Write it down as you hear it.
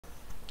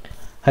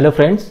Hello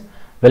friends,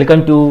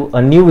 welcome to a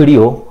new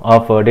video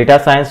of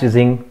data science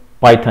using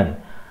Python.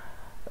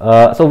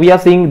 So we are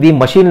seeing the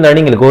machine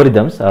learning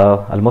algorithms,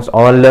 almost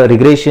all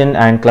regression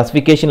and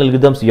classification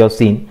algorithms you have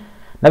seen.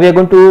 Now we are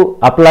going to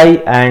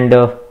apply and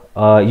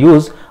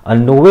use a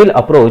novel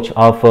approach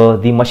of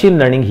the machine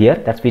learning here,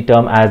 that we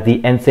term as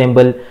the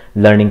ensemble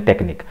learning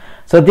technique.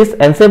 So this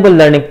ensemble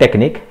learning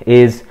technique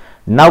is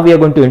now we are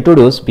going to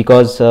introduce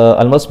because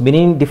almost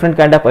many different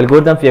kind of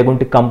algorithms we are going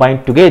to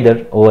combine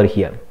together over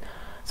here.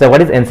 So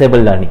what is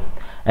ensemble learning?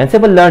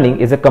 Ensemble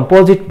learning is a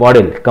composite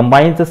model,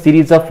 combines a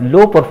series of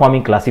low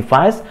performing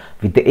classifiers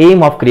with the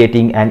aim of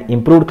creating an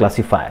improved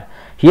classifier.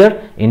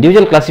 Here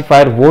individual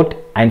classifier vote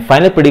and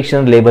final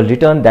prediction label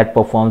return that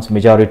performs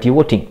majority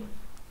voting.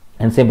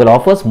 Ensemble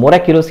offers more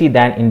accuracy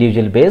than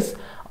individual base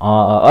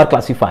or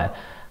classifier.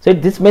 So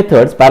these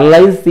methods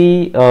parallelize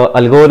the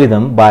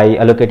algorithm by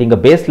allocating a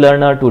base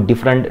learner to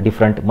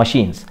different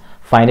machines.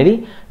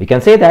 Finally, we can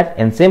say that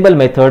ensemble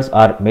methods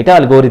are meta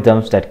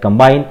algorithms that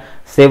combine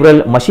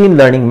several machine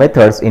learning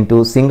methods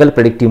into single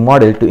predictive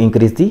model to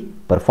increase the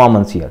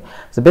performance here.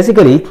 So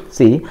basically,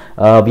 see,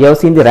 we have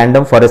seen the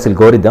random forest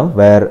algorithm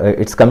where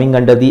it's coming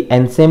under the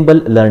ensemble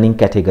learning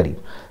category.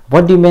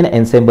 What do you mean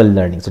ensemble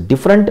learning? So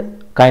different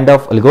kind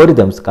of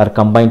algorithms are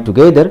combined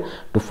together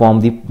to form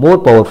the more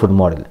powerful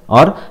model,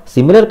 or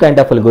similar kind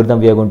of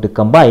algorithm we are going to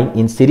combine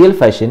in serial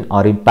fashion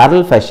or in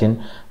parallel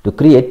fashion to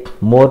create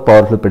more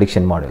powerful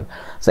prediction model.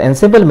 So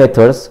ensemble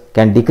methods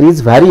can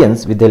decrease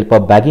variance with the help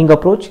of bagging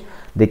approach.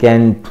 They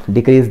can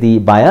decrease the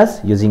bias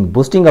using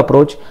boosting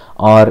approach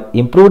or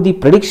improve the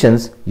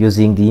predictions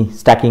using the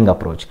stacking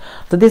approach.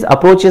 So these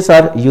approaches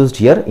are used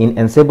here in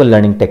ensemble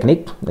learning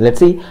technique. Let's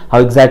see how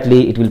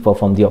exactly it will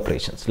perform the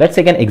operations. Let's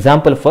take an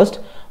example first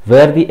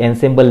where the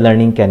ensemble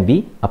learning can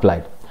be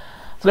applied.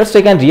 So let's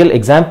take a real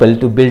example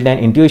to build an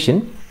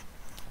intuition.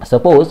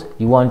 Suppose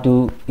you want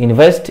to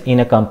invest in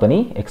a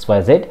company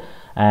XYZ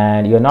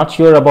and you are not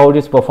sure about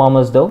its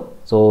performance though.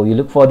 So you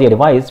look for the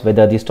advice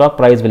whether the stock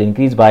price will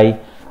increase by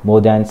more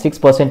than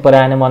 6% per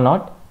annum or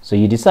not. So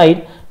you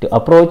decide to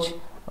approach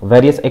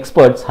various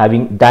experts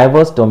having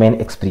diverse domain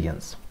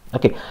experience.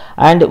 Okay,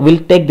 and we'll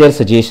take their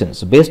suggestions.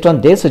 So based on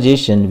their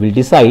suggestion, we'll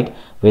decide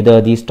whether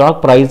the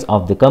stock price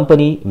of the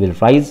company will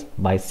rise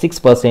by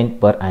 6%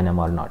 per annum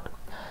or not.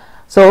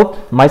 So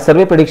my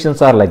survey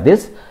predictions are like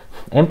this.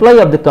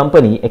 Employee of the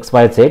company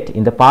XYZ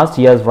in the past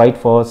years write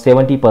for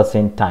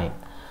 70% time.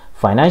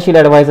 Financial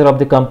advisor of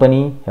the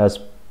company has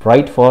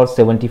write for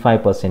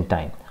 75%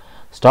 time.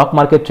 Stock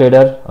market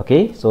trader,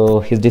 okay, so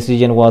his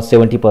decision was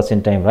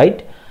 70% time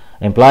right.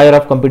 Employer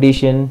of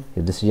competition,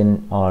 his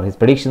decision or his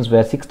predictions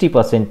were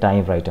 60%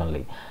 time right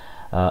only.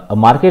 A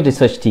market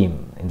research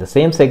team in the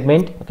same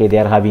segment, okay, they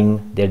are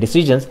having their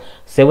decisions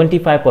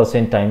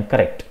 75% time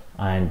correct,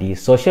 and the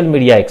social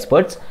media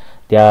experts,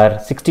 they are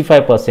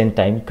 65%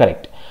 time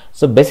correct.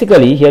 So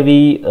basically here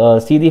we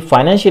see the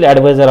financial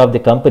advisor of the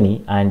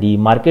company and the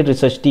market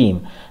research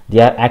team,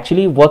 they are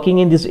actually working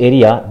in this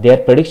area. Their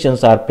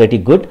predictions are pretty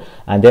good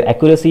and their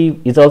accuracy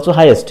is also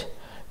highest.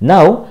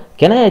 Now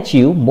can I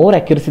achieve more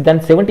accuracy than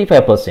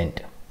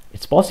 75%?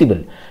 It's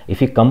possible.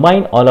 If you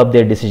combine all of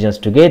their decisions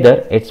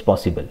together, it's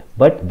possible,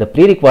 but the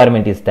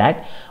pre-requirement is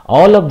that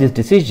all of these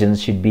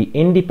decisions should be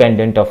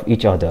independent of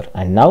each other.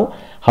 And now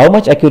how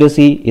much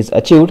accuracy is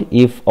achieved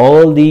if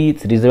all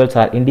these results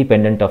are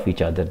independent of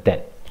each other?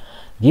 Then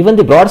given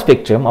the broad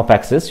spectrum of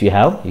access you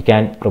have, you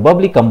can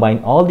probably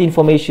combine all the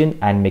information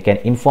and make an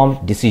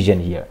informed decision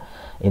here.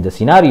 In the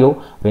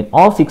scenario when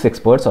all 6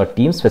 experts or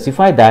teams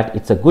specify that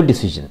it's a good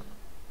decision,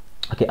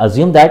 okay,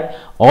 assume that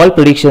all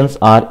predictions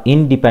are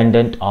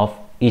independent of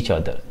each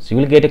other. So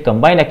you will get a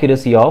combined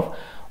accuracy of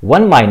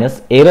 1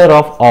 minus error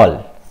of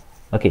all.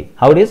 Okay,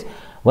 how it is?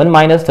 1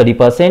 minus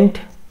 30%,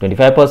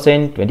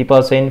 25%,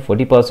 20%,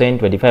 40%,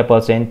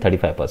 25%,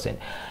 35%.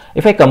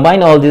 If I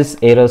combine all these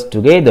errors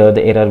together,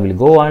 the error will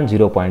go on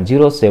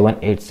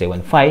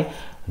 0.07875,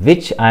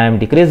 which I am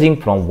decreasing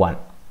from 1.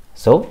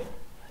 So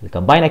the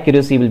combined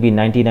accuracy will be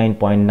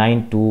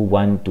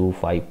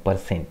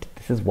 99.92125%.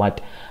 This is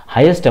what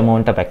highest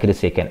amount of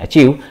accuracy I can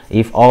achieve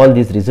if all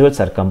these results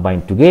are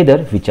combined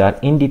together, which are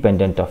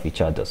independent of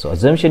each other. So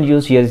assumption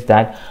used here is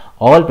that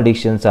all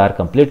predictions are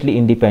completely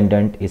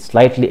independent is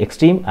slightly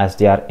extreme as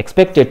they are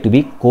expected to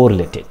be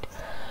correlated.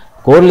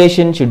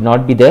 Correlation should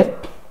not be there,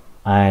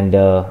 and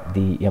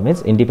the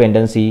means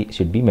independency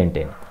should be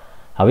maintained.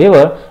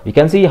 However, we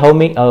can see how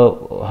we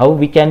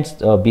can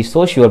be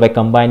so sure by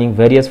combining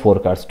various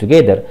forecasts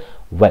together.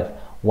 Well,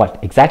 what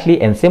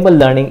exactly ensemble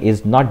learning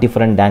is not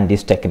different than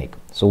this technique.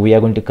 So we are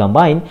going to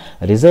combine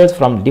results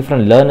from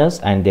different learners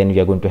and then we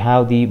are going to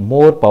have the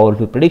more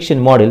powerful prediction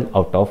model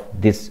out of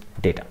this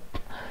data.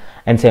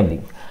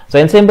 Ensembling. So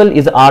ensemble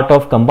is the art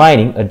of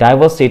combining a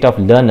diverse set of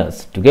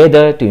learners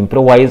together to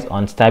improvise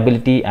on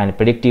stability and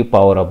predictive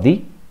power of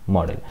the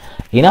model.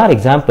 In our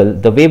example,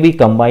 the way we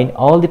combine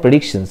all the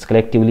predictions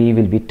collectively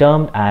will be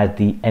termed as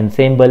the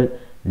ensemble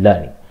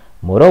learning.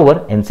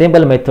 Moreover,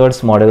 ensemble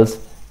methods models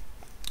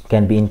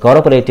can be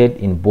incorporated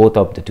in both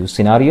of the two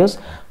scenarios,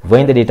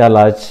 when the data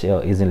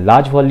is in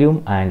large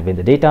volume and when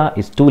the data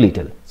is too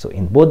little. So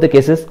in both the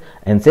cases,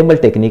 ensemble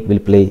technique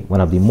will play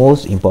one of the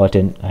most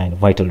important and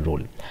vital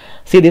role.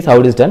 See this, how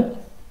it is done.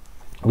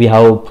 We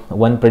have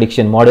one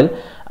prediction model,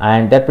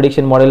 and that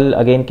prediction model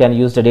again can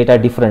use the data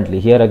differently.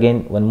 Here again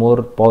one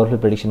more powerful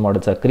prediction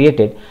models are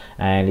created,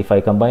 and if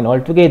I combine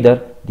all together,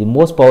 the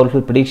most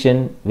powerful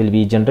prediction will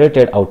be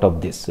generated out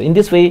of this. So in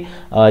this way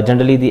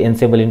generally the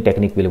ensemble learning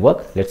technique will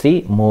work. Let's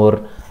see more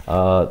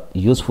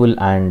useful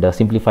and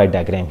simplified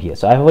diagram here.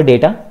 So I have a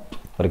data,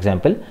 for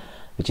example,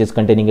 which is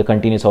containing a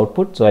continuous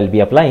output. So I'll be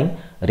applying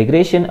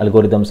regression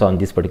algorithms on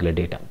this particular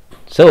data.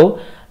 So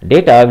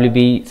data will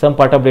be, some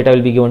part of data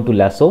will be given to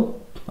lasso,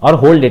 or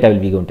whole data will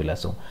be given to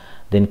lasso.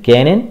 Then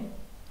KNN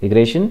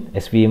regression,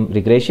 SVM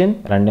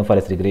regression, random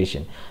forest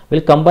regression.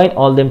 We'll combine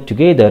all them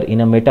together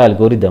in a meta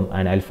algorithm,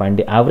 and I'll find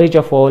the average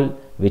of all,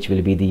 which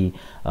will be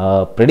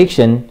the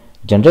prediction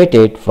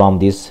generated from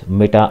this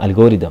meta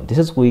algorithm. This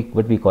is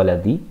what we call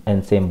as the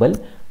ensemble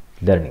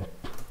learning.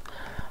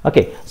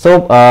 Okay, so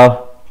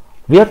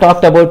we have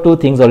talked about two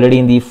things already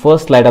in the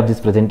first slide of this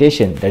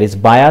presentation, that is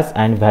bias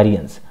and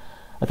variance.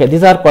 Okay,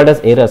 these are called as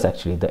errors.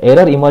 Actually, the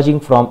error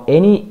emerging from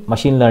any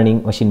machine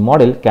learning machine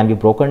model can be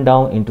broken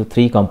down into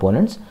three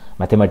components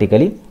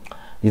mathematically.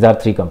 These are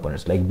three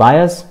components like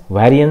bias,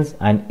 variance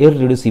and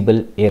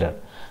irreducible error.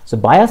 So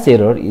bias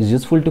error is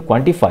useful to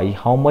quantify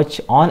how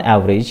much on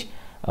average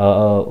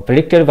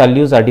predicted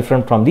values are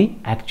different from the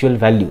actual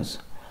values.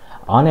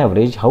 On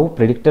average, how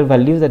predicted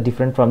values are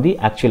different from the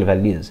actual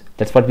values.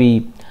 That's what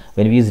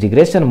when we use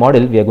regression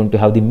model, we are going to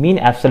have the mean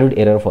absolute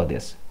error for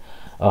this.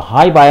 A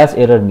high bias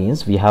error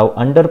means we have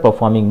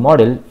underperforming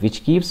model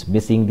which keeps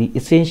missing the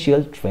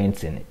essential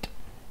traits in it.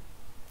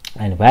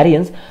 And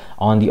variance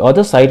on the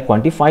other side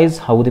quantifies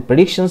how the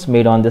predictions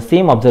made on the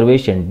same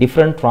observation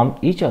different from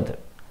each other.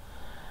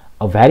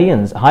 A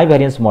high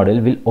variance model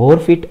will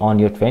overfit on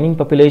your training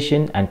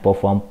population and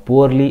perform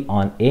poorly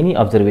on any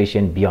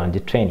observation beyond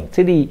the training.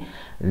 See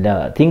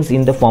the things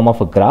in the form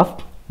of a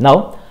graph.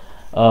 Now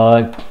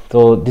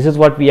so this is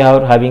what we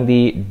are having,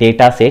 the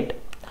data set.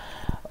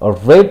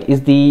 Red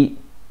is the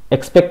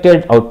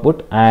expected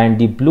output and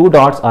the blue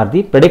dots are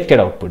the predicted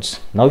outputs.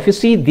 Now if you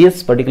see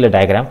this particular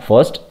diagram,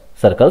 first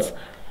circles,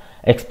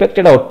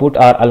 expected output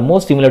are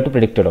almost similar to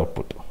predicted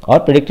output, or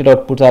predicted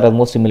outputs are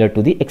almost similar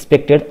to the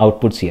expected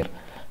outputs here.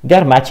 They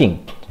are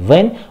matching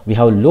when we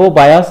have low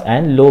bias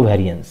and low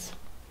variance.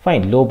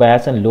 Fine, low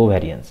bias and low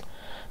variance.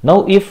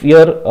 Now if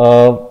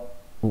your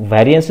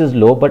variance is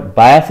low but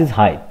bias is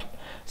high,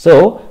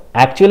 so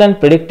actual and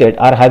predicted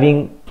are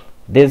having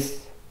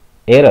this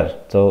error.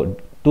 So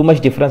too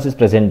much difference is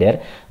present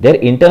there. Their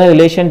internal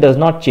relation does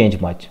not change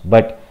much,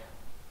 but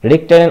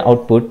predicted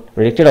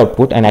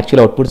output and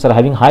actual outputs are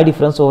having high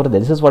difference over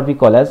there. This is what we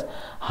call as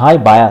high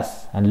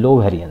bias and low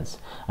variance.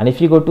 And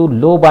if you go to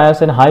low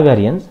bias and high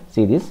variance,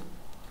 see this,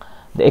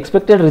 the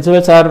expected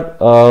results are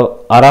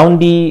around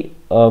the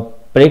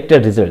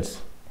predicted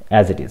results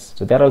as it is.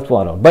 So they are also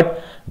around,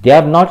 but they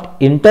are not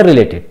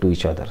interrelated to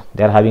each other.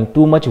 They are having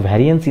too much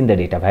variance in the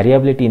data,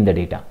 variability in the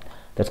data.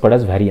 That's called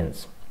as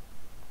variance.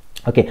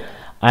 Okay,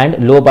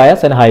 and low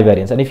bias and high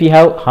variance. And if you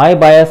have high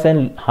bias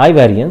and high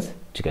variance,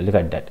 look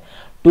at that,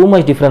 too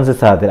much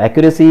differences are there.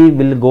 Accuracy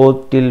will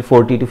go till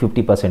 40 to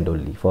 50%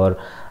 only. For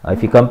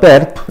if you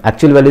compare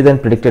actual values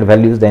and predicted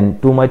values, then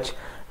too much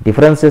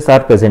differences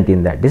are present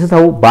in that. This is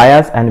how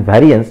bias and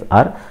variance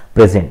are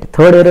present.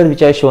 Third error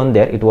which I shown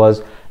there, it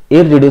was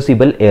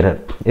irreducible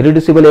error.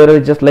 Irreducible error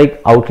is just like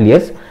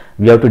outliers.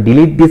 We have to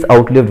delete this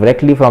outlier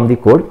directly from the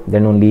code,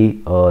 then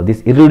only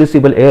this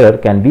irreducible error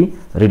can be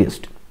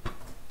reduced.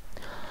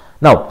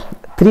 Now,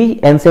 three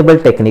ensemble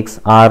techniques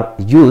are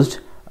used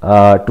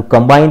to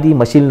combine the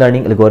machine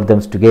learning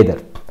algorithms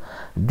together.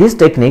 These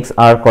techniques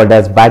are called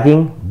as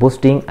bagging,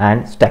 boosting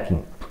and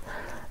stacking.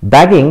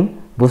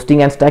 Bagging,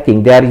 boosting and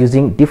stacking, they are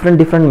using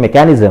different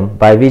mechanism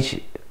by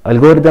which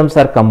algorithms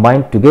are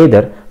combined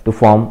together to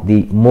form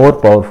the more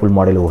powerful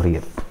model over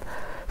here.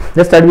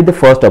 Let's start with the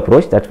first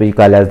approach, that's what we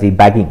call as the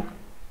bagging.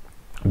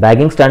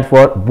 Bagging stands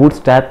for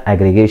bootstrap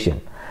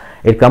aggregation.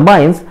 It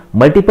combines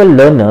multiple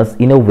learners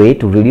in a way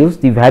to reduce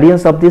the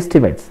variance of the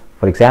estimates.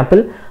 For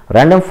example,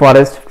 random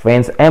forest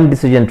trains M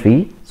decision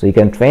tree, so you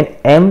can train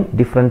M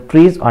different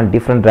trees on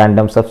different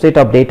random subset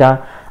of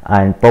data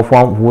and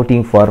perform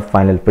voting for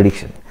final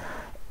prediction.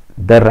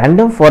 The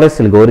random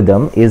forest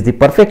algorithm is the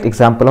perfect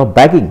example of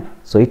bagging.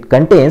 So it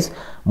contains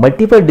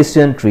multiple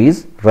decision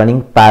trees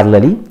running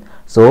parallelly.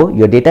 So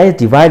your data is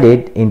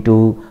divided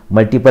into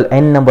multiple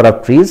n number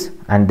of trees,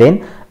 and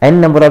then n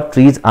number of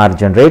trees are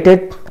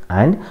generated,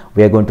 and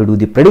we are going to do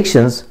the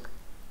predictions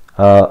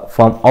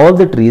from all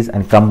the trees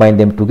and combine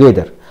them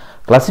together.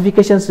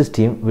 Classification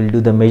system will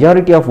do the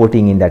majority of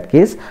voting in that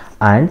case,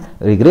 and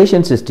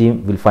regression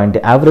system will find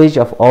the average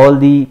of all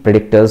the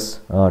predictors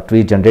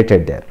trees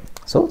generated there.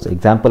 So the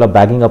example of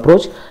bagging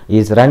approach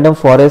is random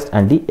forest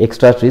and the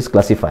extra trees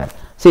classifier.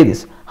 See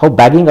this, how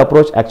bagging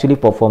approach actually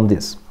perform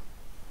this.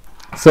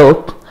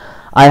 So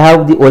I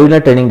have the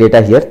original training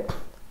data here.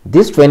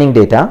 This training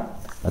data,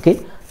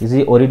 okay, This is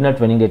the original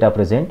training data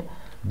present.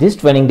 This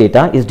training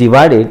data is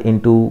divided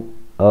into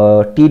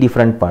T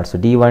different parts. So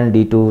D1,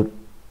 D2,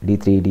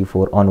 D3,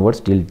 D4 onwards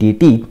till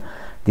DT.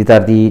 These are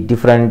the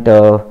different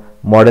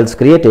models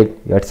created.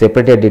 You have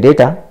separated the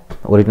data,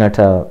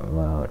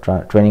 original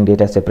training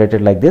data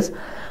separated like this.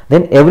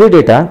 Then every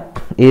data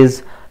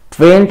is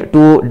trained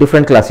to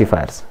different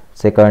classifiers,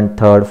 second,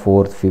 third,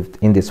 fourth, fifth,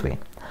 in this way.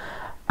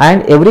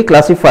 And every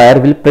classifier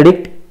will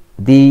predict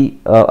the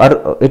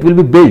or it will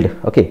be built.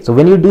 Okay, so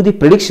when you do the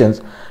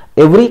predictions,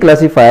 every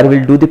classifier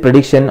will do the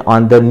prediction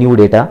on the new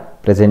data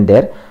present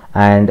there,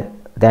 and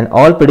then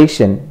all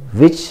prediction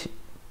which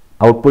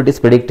output is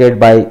predicted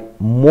by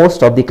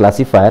most of the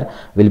classifier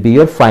will be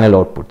your final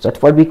output.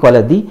 That's what we call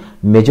as the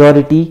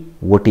majority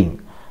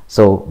voting.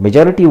 So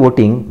majority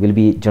voting will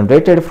be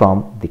generated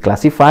from the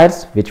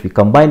classifiers, which we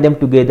combine them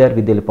together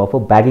with the help of a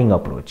bagging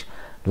approach,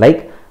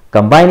 like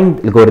combining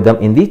algorithm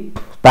in the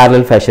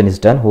parallel fashion is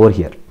done over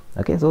here.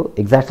 Okay, so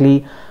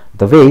exactly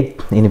the way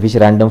in which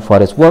random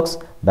forest works,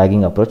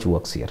 bagging approach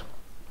works here.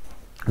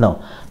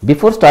 Now,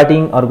 before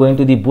starting or going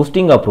to the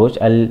boosting approach,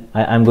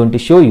 I'm going to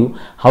show you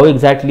how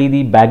exactly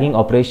the bagging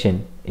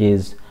operation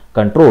is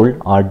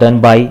controlled or done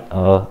by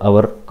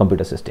our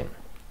computer system.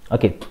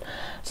 Okay,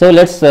 so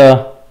let's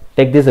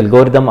take this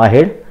algorithm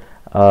ahead.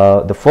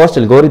 The first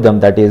algorithm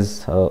that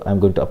is I'm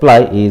going to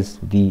apply is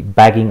the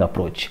bagging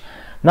approach.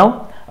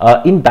 Now,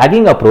 in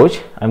bagging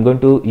approach, I'm going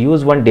to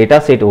use one data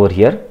set over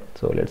here.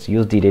 So let's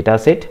use the data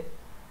set.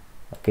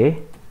 Okay,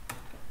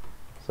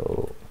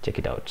 so check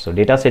it out. So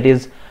data set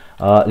is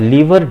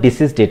liver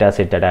disease data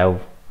set that I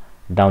have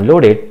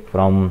downloaded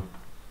from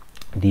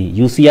the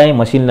UCI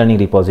machine learning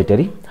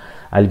repository.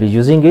 I'll be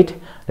using it.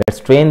 Let's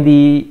train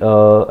the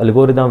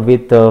algorithm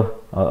with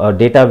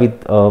data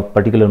with a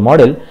particular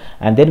model,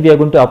 and then we are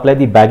going to apply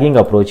the bagging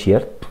approach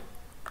here,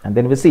 and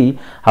then we see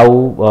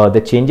how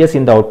the changes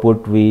in the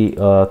output we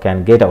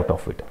can get out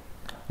of it.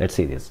 Let's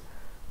see this.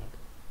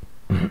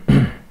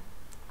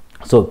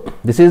 So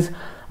this is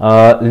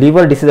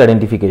liver disease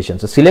identification.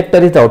 So selector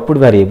is the output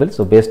variable.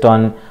 So based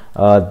on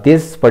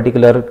this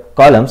particular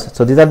columns,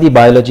 so these are the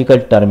biological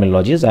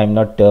terminologies. I am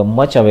not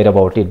much aware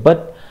about it,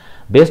 but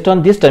based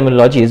on these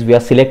terminologies, we are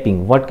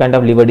selecting what kind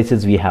of liver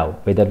disease we have,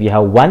 whether we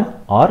have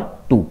 1 or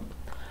 2.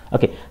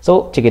 Okay,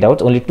 so check it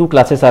out. Only 2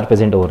 classes are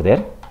present over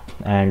there,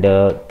 and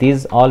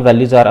these all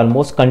values are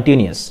almost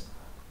continuous.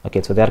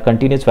 Okay, so there are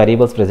continuous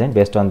variables present.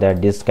 Based on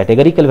that, this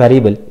categorical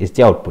variable is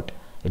the output.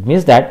 It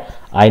means that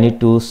I need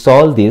to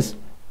solve this.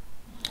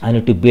 I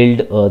need to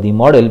build the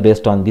model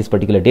based on this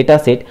particular data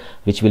set,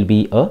 which will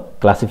be a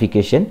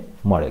classification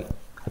model.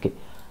 Okay,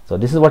 so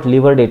this is what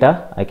liver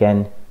data I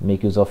can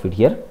make use of it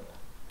here.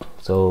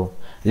 So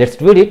let's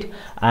do it,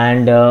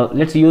 and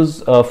let's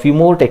use a few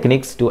more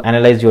techniques to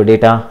analyze your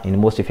data in the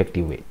most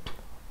effective way.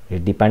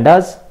 Read the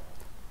pandas.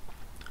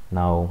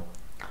 Now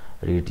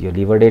read your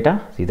liver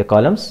data, see the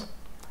columns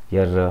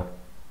here,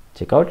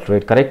 check out,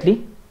 read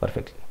correctly,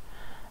 perfectly.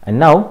 And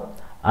now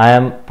I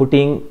am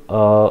putting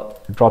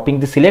dropping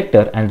the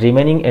selector, and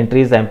remaining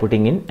entries I am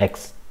putting in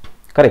X,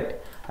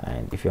 correct.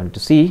 And if you want to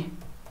see,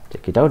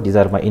 check it out, these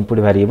are my input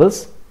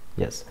variables.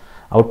 Yes,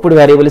 output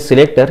variable is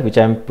selector, which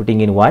I am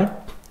putting in Y.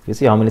 You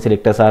see how many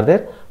selectors are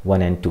there,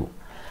 1 and 2.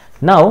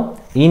 Now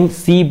in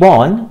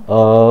Seaborn,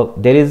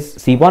 there is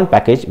Seaborn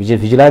package, which is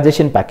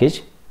visualization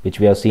package, which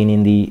we have seen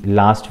in the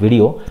last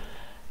video.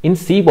 In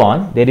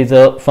Seaborn, there is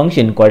a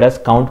function called as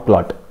count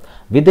plot.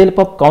 With the help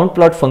of count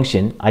plot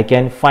function, I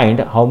can find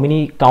how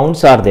many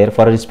counts are there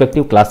for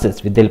respective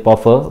classes with the help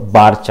of a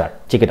bar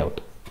chart. Check it out.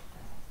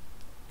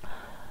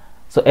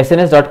 So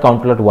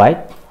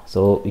sns.countplot.y.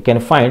 So you can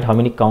find how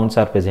many counts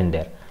are present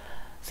there.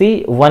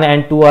 See, 1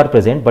 and 2 are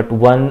present, but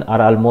 1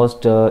 are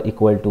almost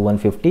equal to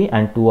 150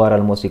 and 2 are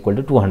almost equal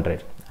to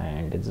 200.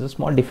 And there is a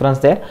small difference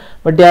there,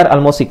 but they are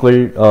almost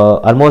equal,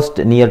 almost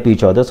near to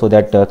each other, so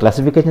that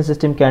classification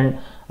system can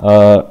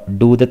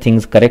do the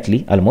things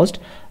correctly almost.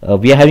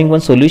 We are having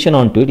one solution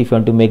onto it if you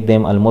want to make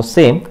them almost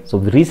same. So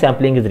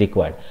resampling is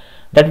required.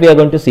 That we are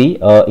going to see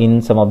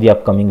in some of the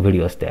upcoming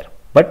videos there.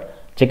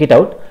 But check it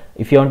out.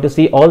 If you want to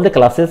see all the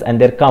classes and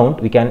their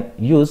count, we can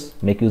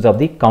make use of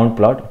the count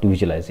plot to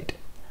visualize it.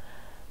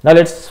 Now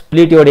let's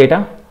split your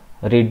data.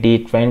 Read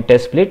the train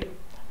test split.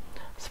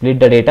 Split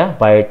the data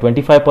by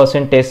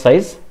 25% test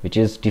size, which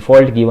is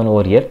default given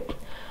over here.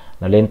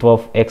 Now length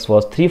of X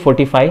was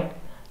 345.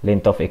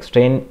 Length of X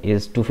train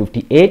is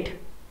 258,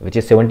 which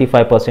is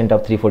 75%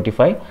 of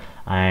 345,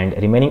 and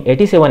remaining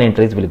 87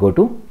 entries will go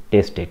to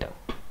test data.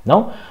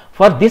 Now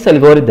for this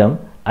algorithm,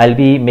 I'll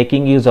be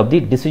making use of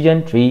the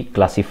decision tree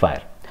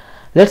classifier.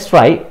 Let's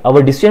try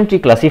our decision tree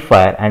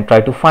classifier and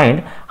try to find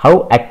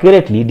how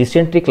accurately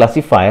decision tree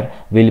classifier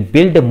will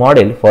build a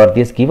model for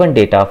this given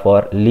data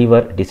for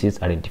liver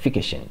disease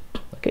identification.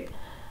 Okay,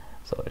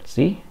 so let's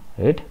see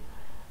it.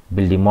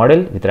 Build the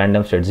model with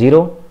random state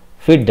 0,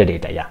 fit the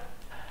data. Yeah,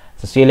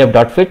 so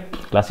clf.fit,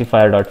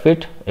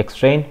 classifier.fit, X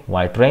train,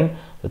 Y train.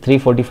 The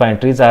 345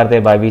 entries are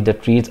there by which the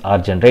trees are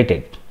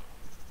generated.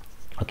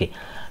 Okay,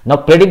 now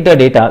predict the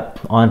data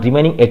on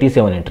remaining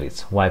 87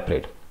 entries. Y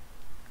pred.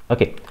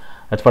 Okay,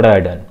 that's what I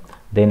have done.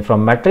 Then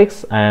from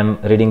matrix I am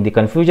reading the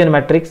confusion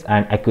matrix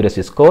and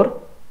accuracy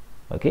score.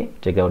 Okay,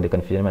 check out the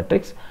confusion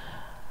matrix.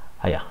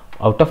 Yeah,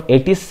 out of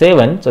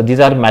 87, so these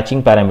are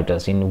matching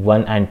parameters in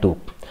 1 and 2.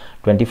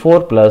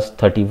 24 plus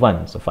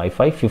 31, so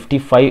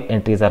 55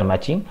 entries are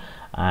matching,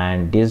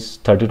 and these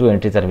 32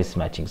 entries are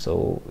mismatching,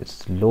 so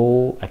it's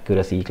low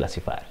accuracy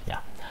classifier. Yeah,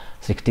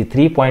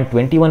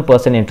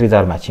 63.21% entries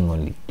are matching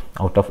only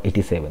out of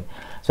 87.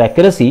 So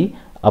accuracy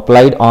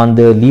applied on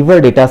the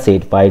lever data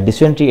set by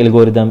decision tree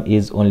algorithm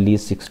is only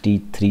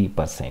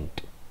 63%.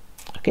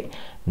 Okay,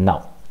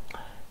 now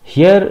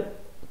here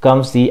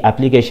comes the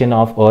application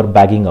of our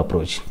bagging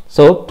approach.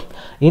 So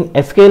in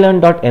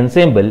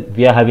sklearn.ensemble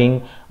we are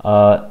having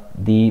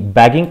the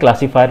bagging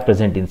classifier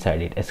present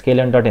inside it.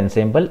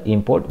 sklearn.ensemble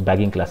import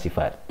bagging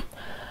classifier.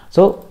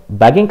 So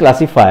bagging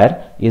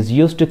classifier is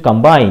used to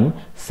combine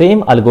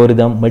same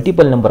algorithm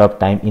multiple number of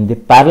time in the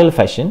parallel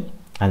fashion,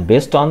 and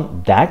based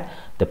on that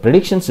the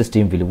prediction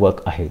system will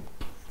work ahead.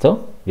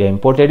 So we have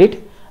imported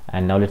it,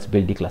 and now let's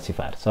build the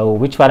classifier. So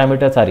which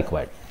parameters are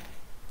required?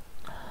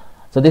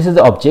 So this is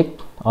the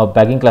object of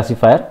bagging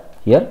classifier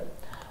here,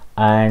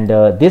 and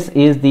this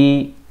is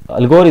the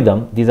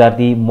algorithm. These are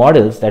the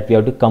models that we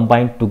have to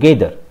combine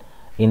together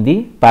in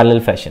the parallel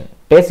fashion.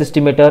 Test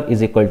estimator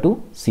is equal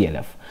to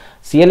CLF.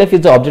 CLF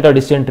is the object of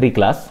decision tree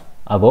class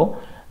above,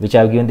 which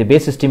I have given the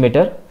base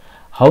estimator.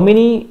 How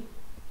many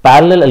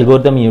parallel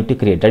algorithm you need to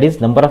create? That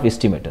is number of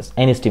estimators.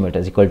 N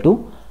estimators equal to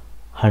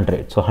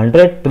 100. So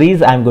 100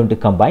 trees I am going to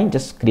combine,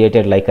 just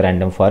created like a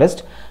random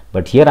forest,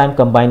 but here I am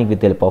combining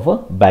with the help of a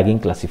bagging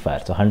classifier.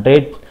 So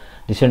 100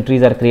 decision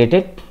trees are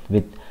created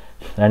with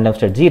random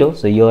state 0,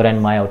 so your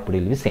and my output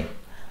will be same.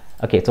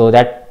 Okay, so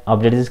that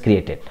object is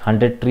created,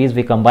 100 trees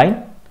we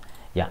combine.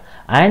 Yeah,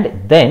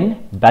 and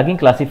then bagging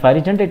classifier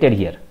is generated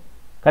here,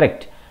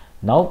 correct?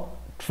 Now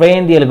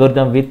train the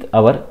algorithm with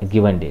our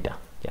given data.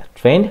 Yeah,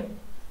 trained,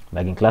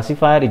 bagging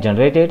classifier is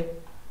generated.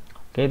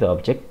 Okay, the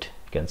object,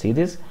 you can see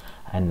this,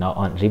 and now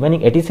on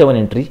remaining 87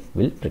 entry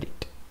will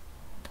predict.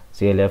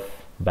 CLF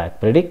bag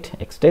predict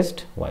x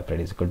test y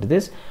predict is equal to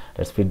this.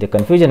 Let's fit the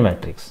confusion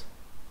matrix.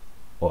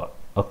 Oh,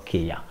 okay,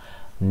 yeah.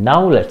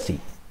 Now let's see,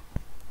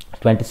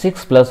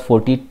 26 plus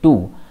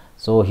 42,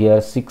 so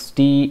here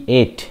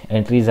 68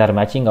 entries are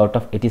matching out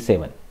of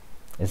 87.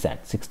 Is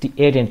that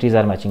 68 entries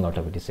are matching out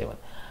of 87?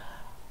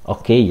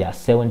 Okay, yeah,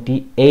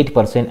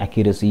 78%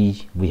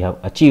 accuracy we have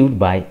achieved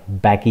by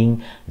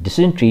bagging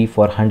decision tree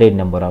for 100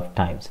 number of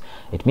times.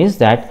 It means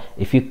that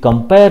if you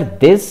compare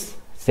this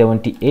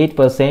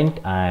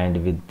 78%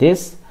 and with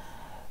this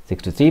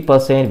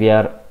 63%, we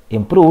are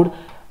improved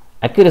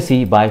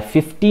accuracy by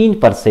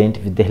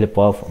 15% with the help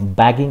of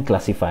bagging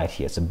classifier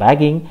here. So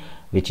bagging,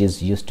 which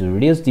is used to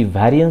reduce the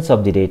variance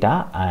of the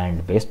data,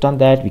 and based on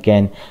that we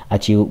can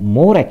achieve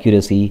more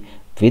accuracy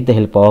with the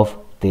help of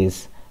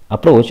this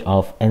approach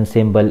of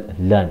ensemble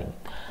learning.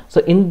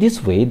 So in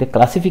this way the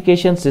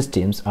classification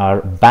systems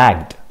are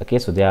bagged. Okay,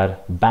 so they are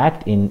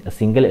bagged in a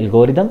single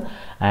algorithm,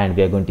 and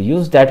we are going to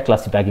use that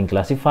bagging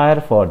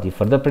classifier for the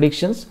further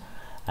predictions,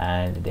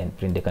 and then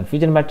print the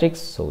confusion matrix.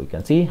 So we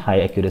can see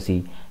high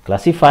accuracy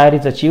classifier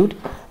is achieved,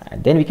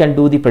 and then we can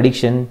do the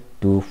prediction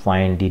to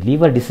find the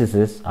lever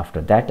diseases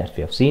after that, as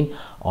we have seen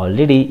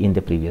already in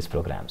the previous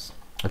programs.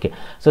 Okay,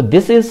 so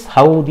this is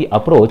how the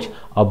approach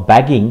of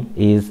bagging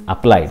is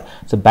applied.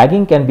 So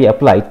bagging can be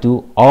applied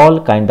to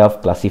all kind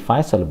of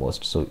classifiers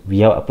almost. So we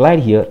have applied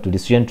here to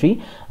decision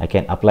tree. I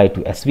can apply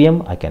to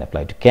SVM, I can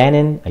apply to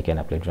Canon, I can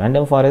apply to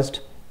random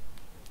forest.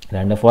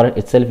 Random forest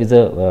itself is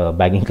a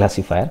bagging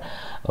classifier,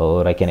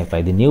 or I can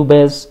apply the new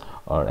Bayes,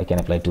 or I can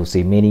apply to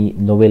say many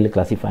novel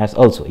classifiers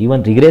also.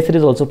 Even regressor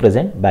is also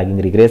present, bagging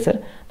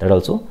regressor, that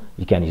also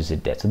you can use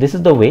it there. So this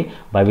is the way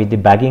by which the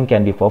bagging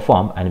can be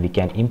performed, and we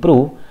can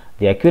improve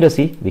the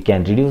accuracy, we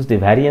can reduce the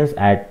variance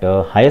at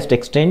highest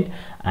extent,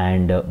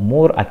 and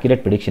more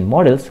accurate prediction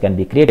models can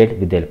be created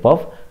with the help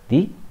of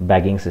the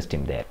bagging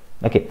system there.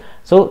 Okay,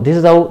 so this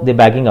is how the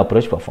bagging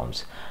approach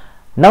performs.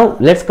 Now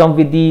let's come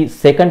with the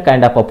second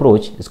kind of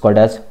approach, is called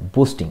as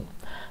boosting.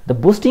 The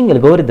boosting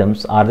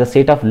algorithms are the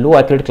set of low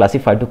accurate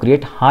classifiers to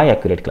create high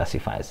accurate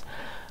classifiers.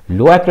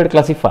 Low accurate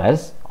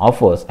classifiers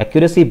offers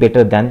accuracy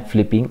better than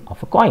flipping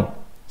of a coin.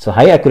 So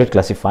high accurate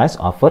classifiers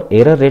offer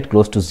error rate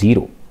close to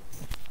 0.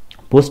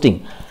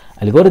 Boosting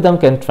algorithm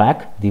can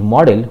track the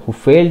model who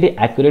failed the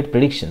accurate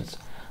predictions,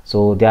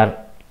 so they are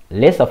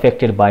less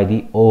affected by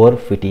the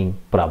overfitting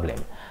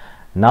problem.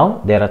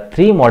 Now there are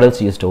three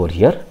models used over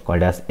here,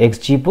 called as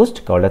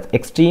XGBoost, called as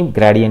extreme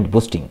gradient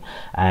boosting,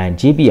 and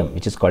GBM,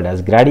 which is called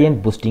as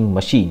gradient boosting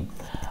machine.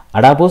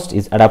 AdaBoost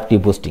is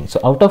adaptive boosting. So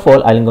out of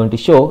all, I am going to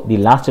show the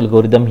last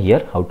algorithm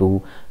here, how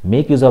to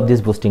make use of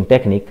this boosting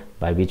technique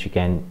by which you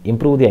can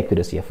improve the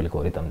accuracy of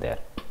algorithm there.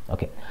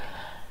 Okay,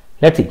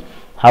 let's see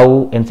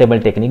how ensemble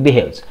technique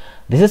behaves.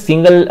 This is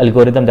single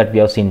algorithm that we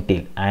have seen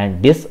till,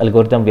 and this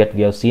algorithm that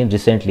we have seen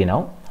recently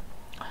now.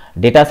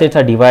 Data sets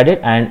are divided,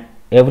 and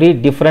every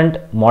different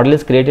model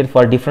is created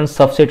for different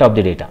subset of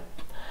the data,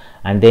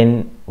 and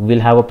then we'll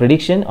have a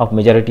prediction of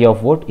majority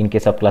of vote in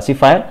case of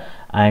classifier,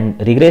 and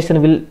regression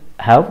will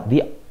have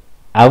the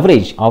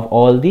average of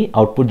all the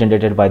output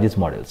generated by these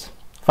models.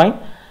 Fine.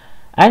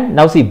 And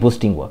now see,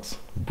 boosting works.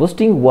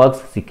 Boosting works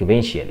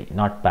sequentially,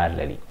 not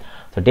parallelly.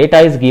 So data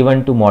is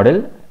given to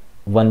model,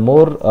 one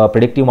more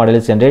predictive model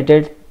is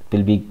generated,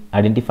 will be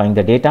identifying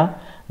the data,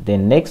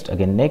 then next,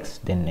 again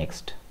next, then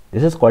next.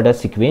 This is called a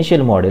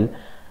sequential model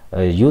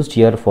used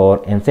here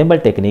for ensemble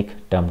technique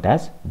termed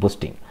as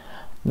boosting.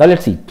 Now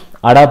let's see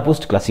ADA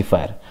boost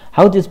classifier,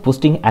 how this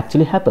boosting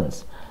actually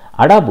happens.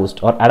 ADA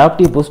boost or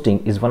adaptive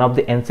boosting is one of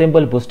the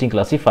ensemble boosting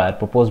classifier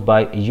proposed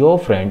by your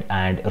friend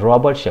and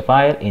Robert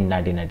Shaffer in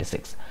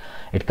 1996.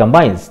 It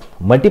combines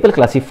multiple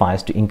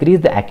classifiers to increase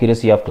the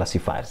accuracy of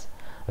classifiers.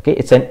 Okay,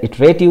 it's an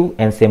iterative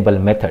ensemble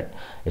method.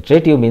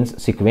 Iterative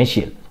means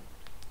sequential.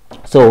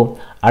 So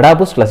ADA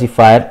boost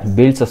classifier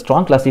builds a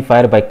strong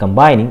classifier by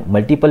combining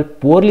multiple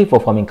poorly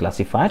performing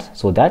classifiers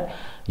so that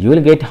you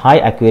will get high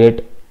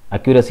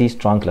accuracy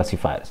strong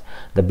classifiers.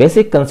 The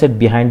basic concept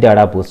behind the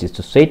ADA boost is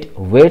to set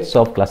weights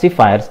of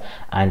classifiers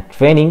and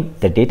training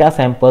the data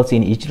samples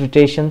in each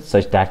iteration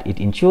such that it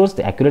ensures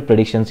the accurate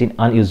predictions in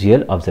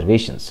unusual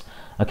observations.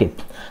 Okay,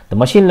 the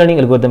machine learning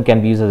algorithm can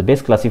be used as a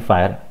base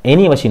classifier.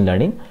 Any machine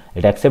learning,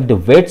 it accepts the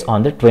weights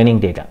on the training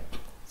data.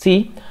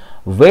 See,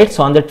 weights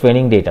on the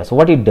training data. So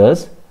what it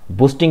does,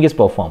 boosting is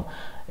performed.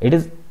 It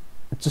is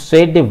to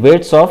set the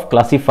weights of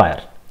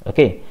classifier,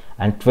 okay,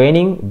 and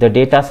training the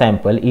data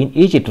sample in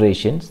each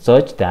iteration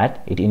such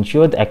that it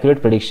ensures the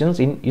accurate predictions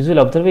in usual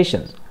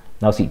observations.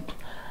 Now see,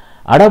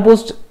 ADA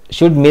boost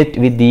should meet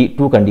with the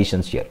two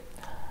conditions here.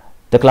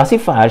 The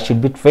classifier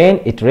should be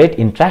trained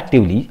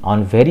interactively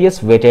on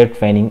various weighted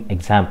training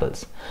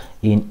examples.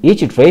 In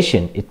each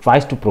iteration, it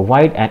tries to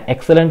provide an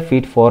excellent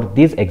fit for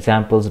these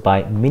examples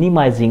by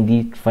minimizing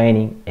the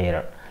training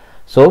error.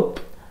 So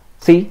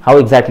see how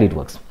exactly it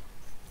works.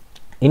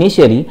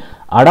 Initially,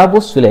 ADA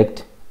boost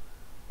select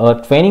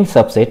a training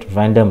subset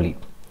randomly.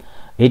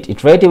 It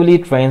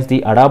iteratively trains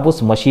the ADA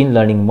boost machine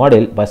learning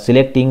model by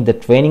selecting the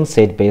training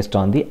set based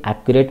on the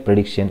accurate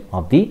prediction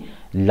of the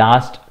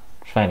last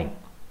training.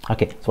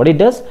 Okay, so what it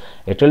does,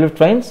 it will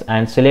trains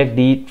and select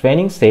the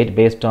training set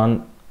based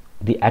on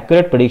the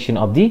accurate prediction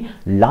of the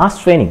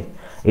last training.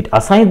 It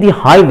assigns the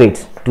high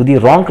weights to the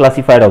wrong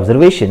classified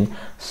observation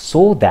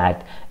so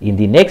that in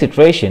the next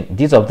iteration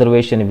this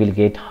observation will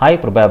get high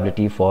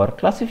probability for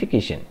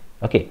classification.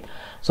 Okay,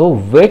 so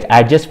weight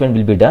adjustment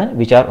will be done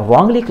which are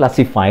wrongly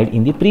classified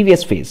in the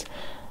previous phase.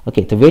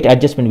 Okay, the weight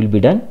adjustment will be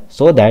done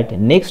so that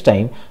next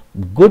time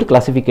good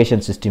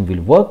classification system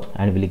will work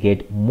and will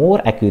get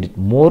more accurate,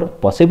 more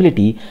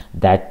possibility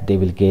that they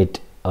will get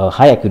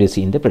high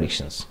accuracy in the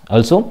predictions.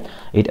 Also,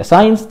 it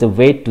assigns the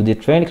weight to the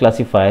trained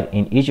classifier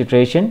in each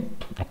iteration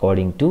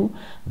according to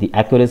the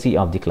accuracy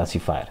of the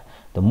classifier.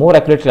 The more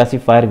accurate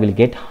classifier will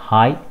get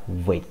high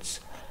weights.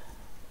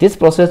 This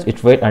process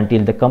iterates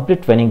until the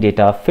complete training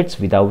data fits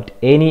without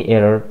any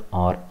error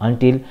or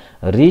until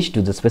reached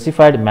to the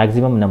specified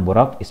maximum number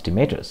of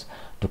estimators.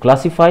 To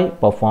classify,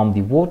 perform the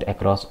vote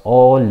across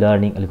all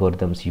learning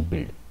algorithms you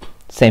build.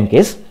 Same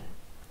case.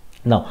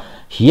 Now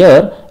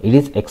here it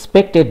is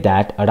expected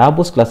that ADA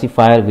boost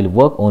classifier will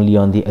work only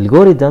on the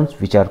algorithms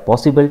which are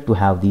possible to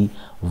have the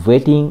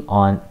weighting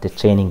on the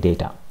training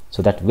data.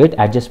 So that weight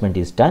adjustment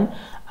is done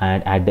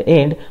and at the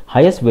end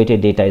highest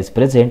weighted data is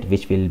present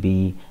which will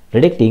be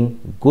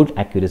predicting good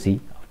accuracy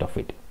out of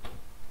it.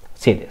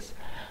 Say this.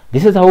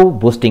 This is how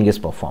boosting is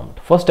performed.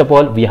 First of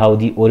all, we have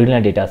the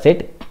original data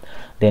set.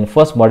 Then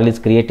first model is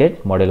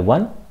created, model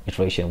 1,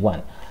 iteration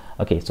 1.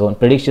 Okay, so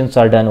predictions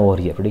are done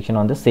over here, prediction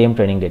on the same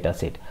training data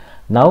set.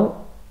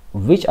 Now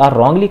which are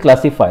wrongly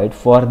classified,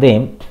 for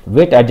them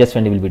weight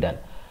adjustment will be done.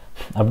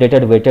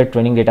 Updated weighted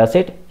training data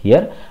set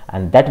here,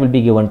 and that will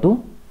be given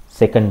to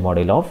second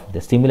model of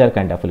the similar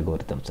kind of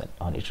algorithms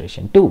on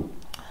iteration 2.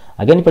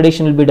 Again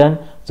prediction will be done.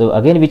 So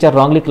again which are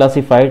wrongly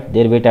classified,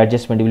 their weight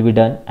adjustment will be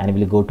done and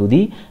will go to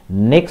the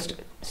next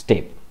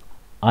step,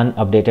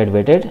 unupdated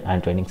weighted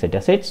and training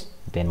data sets,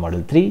 then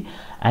model 3.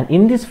 And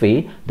in this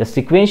way the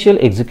sequential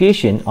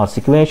execution or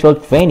sequential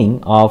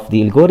training of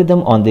the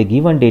algorithm on the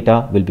given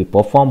data will be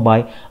performed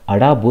by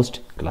ADA boost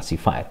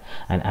classifier,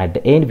 and at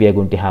the end we are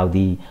going to have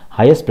the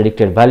highest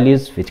predicted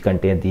values which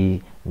contain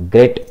the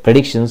great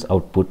predictions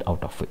output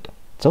out of it.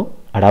 So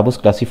ADA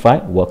boost classifier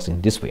works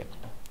in this way.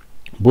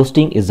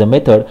 Boosting is the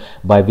method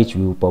by which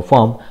we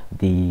perform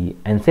the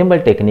ensemble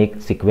technique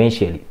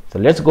sequentially. So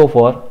let's go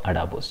for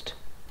ADA boost.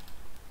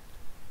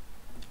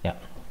 Yeah.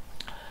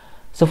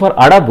 So for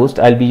ADA boost,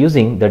 I'll be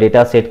using the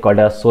data set called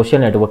as social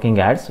networking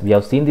ads. We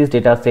have seen this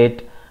data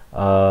set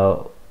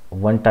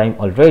one time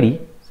already.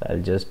 So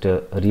I'll just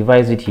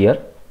revise it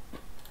here.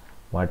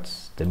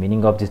 What's the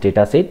meaning of this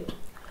data set?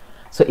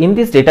 So in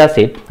this data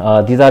set,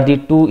 these are the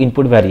two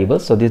input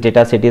variables. So this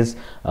data set is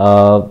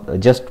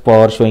just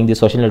for showing the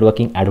social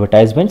networking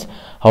advertisements,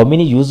 how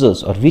many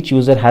users or which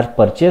user have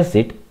purchased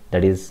it,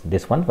 that is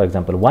this one, for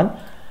example 1,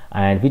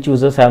 and which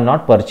users have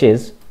not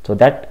purchased. So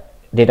that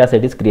data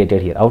set is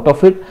created here. Out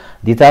of it,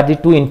 these are the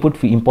two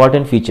input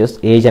important features,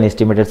 age and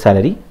estimated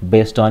salary.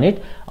 Based on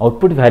it,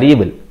 output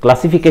variable,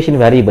 classification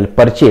variable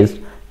purchased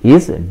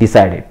is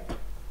decided.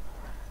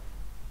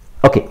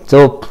 Okay,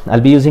 so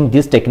I'll be using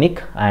this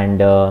technique,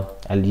 and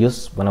I'll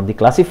use one of the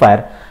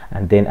classifier,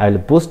 and then I'll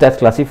boost that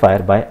classifier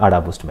by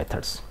ADA boost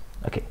methods.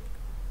 Okay,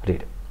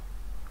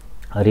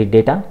 read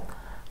data,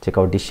 check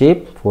out the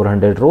shape,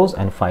 400 rows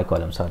and 5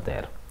 columns are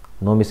there,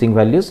 no missing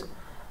values.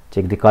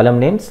 Check the column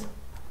names,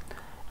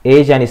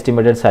 age and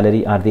estimated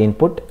salary are the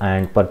input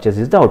and purchase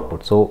is the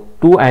output. So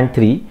 2 and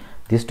 3,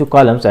 these two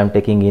columns I am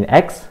taking in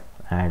X,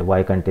 and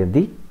Y contain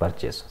the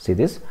purchase. See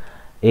this,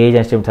 age and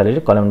estimated salary,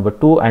 column number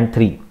 2 and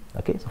 3.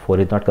 Okay, so 4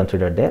 is not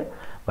considered there.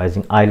 By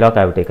using iLock,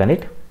 I have taken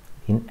it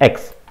in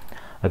X.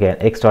 Okay,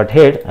 X dot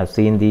head, I have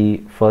seen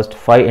the first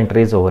 5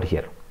 entries over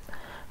here.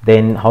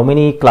 Then how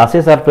many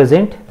classes are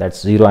present?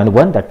 That's 0 and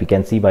 1, that we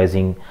can see by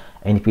using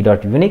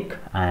np.unique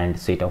and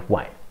set of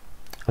Y.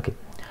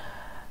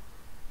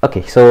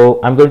 Okay,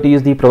 so I'm going to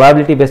use the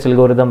probability based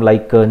algorithm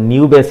like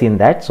new base in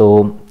that.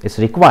 So it's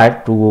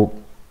required to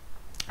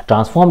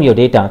transform your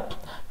data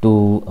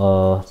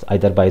to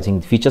either by using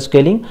feature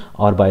scaling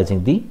or by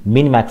using the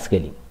min max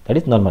scaling, that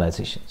is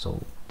normalization.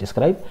 So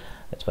describe,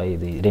 that's why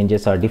the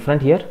ranges are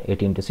different here,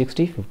 18 to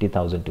 60,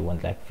 50,000 to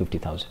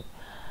 1,50,000.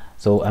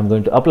 So I'm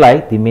going to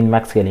apply the min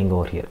max scaling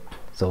over here.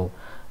 So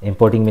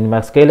importing min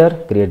max scaler,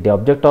 create the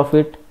object of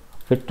it,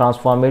 fit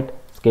transform it,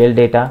 scale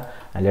data,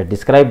 and let's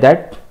describe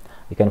that.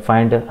 You can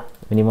find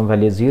minimum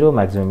value is 0,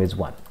 maximum is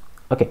 1.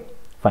 Okay,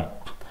 fine.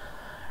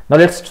 Now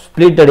let's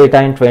split the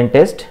data into n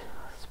test.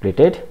 Split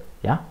it.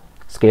 Yeah,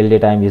 scale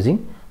data I'm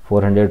using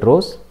 400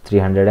 rows,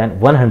 300 and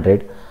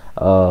 100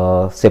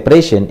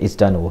 separation is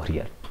done over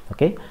here.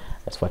 Okay,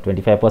 that's for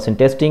 25%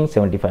 testing,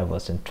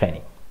 75%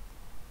 training.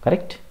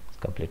 Correct? It's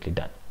completely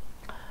done.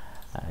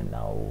 And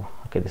now,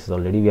 okay, this is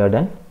already we are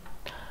done.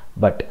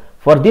 But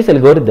for this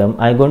algorithm,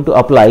 I'm going to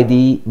apply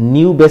the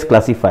new base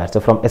classifier.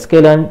 So from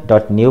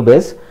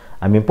sklearn.newBase,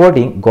 I'm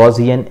importing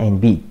Gaussian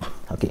NB.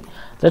 Okay,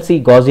 let's see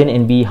Gaussian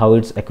NB, how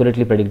it's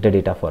accurately predict the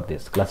data for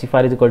this.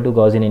 Classifier is equal to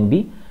Gaussian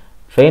NB,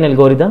 train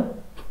algorithm,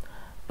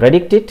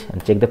 predict it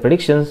and check the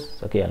predictions.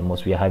 Okay,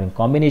 almost we are having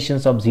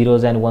combinations of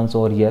zeros and ones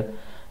over here.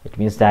 It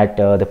means that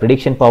the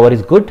prediction power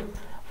is good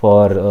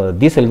for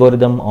this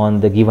algorithm on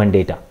the given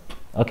data.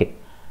 Okay,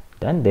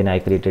 done. Then I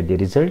created the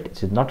result.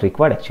 It is not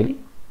required actually,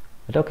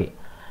 but okay.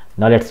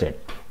 Now let's read.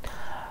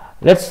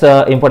 Let's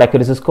import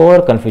accuracy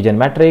score, confusion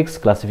matrix,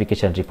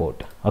 classification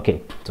report.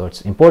 Okay, so it's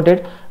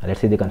imported, and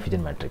let's see the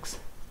confusion matrix.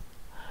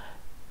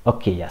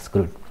 Okay, yes,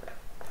 good.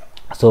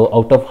 So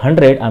out of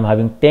 100, I'm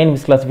having 10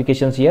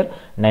 misclassifications here,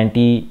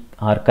 90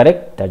 are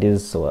correct. That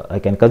is, so I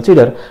can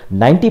consider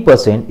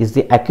 90% is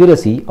the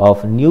accuracy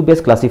of new base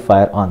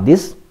classifier on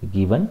this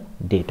given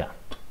data.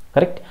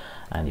 Correct?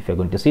 And if you're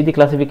going to see the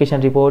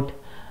classification report,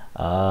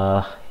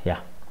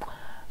 yeah.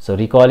 So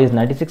recall is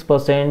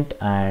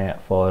 96%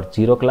 for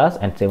 0 class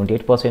and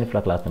 78%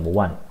 for class number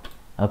 1.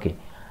 Okay,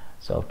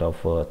 so out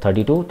of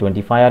 32,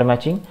 25 are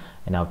matching,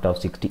 and out of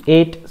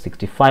 68,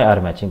 65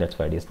 are matching. That's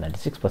why it is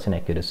 96%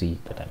 accuracy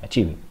that I'm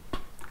achieving.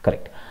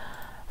 Correct.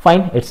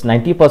 Fine, it's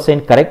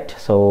 90% correct,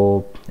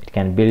 so it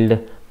can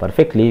build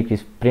perfectly. If you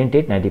print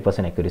it,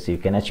 90% accuracy you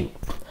can achieve.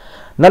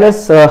 Now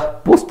let's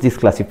boost this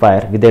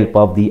classifier with the help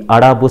of the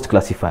ADA boost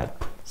classifier.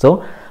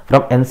 So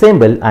from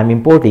Ensemble, I'm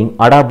importing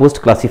ADA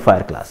boost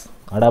classifier class.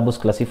 ADA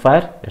boost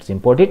classifier, let's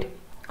import it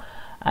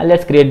and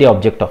let's create the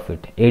object of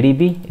it.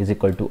 ADB is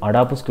equal to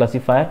ADA boost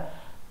classifier.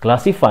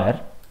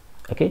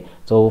 Okay,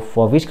 so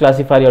for which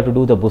classifier you have to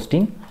do the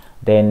boosting,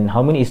 then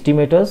how many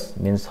estimators,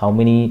 means how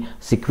many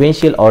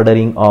sequential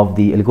ordering of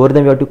the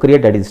algorithm you have to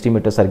create, that is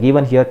estimators are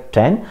given here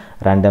 10,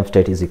 random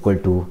state is equal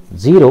to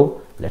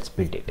 0. Let's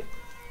build it.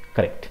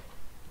 Correct.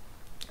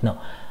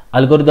 Now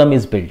algorithm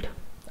is built,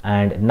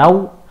 and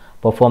now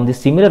perform the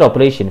similar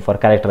operation for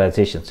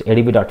characterization. So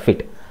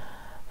adb.fit,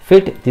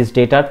 fit this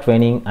data,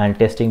 training and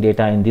testing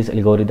data in this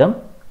algorithm.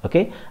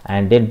 Okay,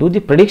 and then do the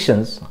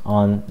predictions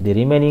on the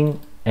remaining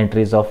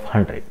entries of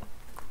 100.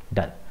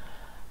 Done.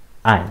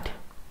 And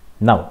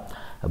now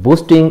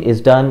boosting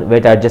is done,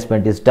 weight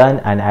adjustment is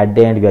done, and at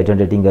the end we are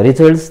generating the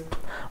results.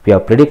 We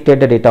have predicted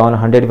the data on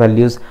 100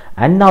 values,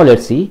 and now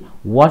let's see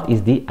what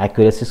is the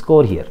accuracy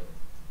score here.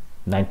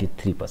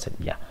 93%.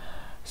 Yeah,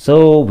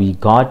 so we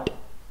got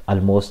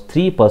almost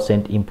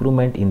 3%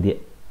 improvement in the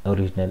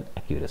original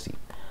accuracy.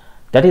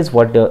 That is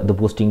what the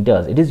boosting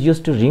does. It is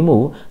used to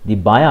remove the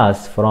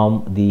bias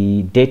from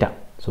the data.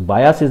 So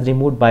bias is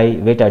removed by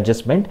weight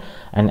adjustment,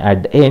 and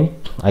at the end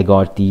I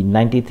got the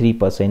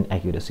 93%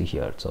 accuracy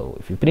here. So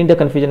if you print the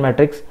confusion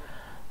matrix,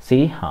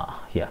 see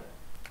here,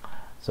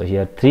 so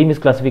here 3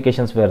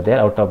 misclassifications were there,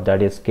 out of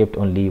that is skipped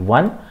only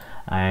 1,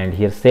 and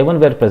here 7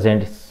 were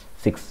present,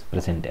 6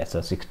 present there.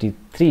 So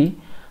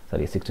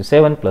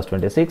 67 plus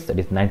 26, that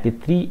is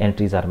 93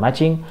 entries are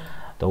matching.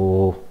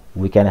 So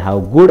we can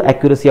have good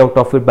accuracy out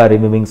of it by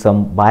removing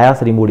some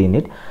bias removed in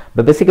it.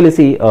 But basically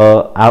see,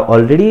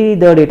 already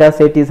the data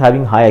set is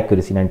having high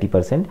accuracy,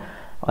 90%,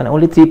 and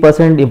only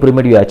 3%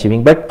 improvement we are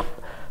achieving. But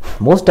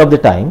most of the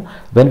time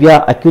when we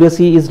are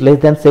accuracy is less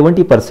than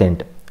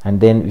 70%,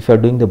 and then if you are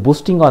doing the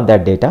boosting on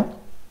that data,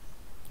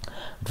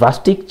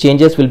 drastic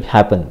changes will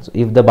happen. So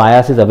if the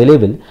bias is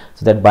available,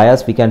 so that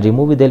bias we can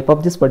remove with the help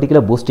of this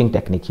particular boosting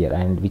technique here,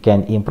 and we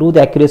can improve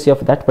the accuracy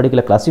of that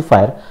particular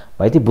classifier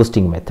by the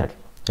boosting method.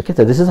 Okay,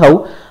 so this is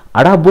how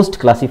ADA boost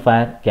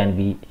classifier can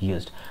be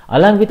used.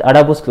 Along with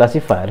ADA boost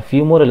classifier,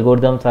 few more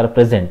algorithms are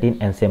present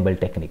in ensemble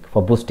technique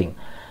for boosting.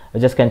 I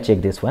just can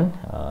check this one.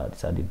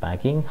 These are the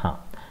backing.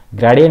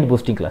 Gradient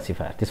boosting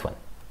classifier, this one.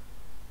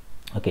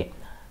 Okay,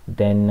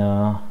 then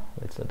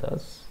let's do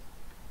this.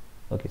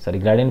 Okay, sorry,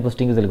 gradient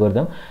boosting is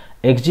algorithm.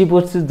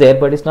 XGBoost is there,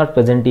 but it's not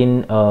present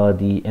in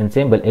the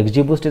ensemble.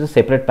 XGBoost is a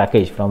separate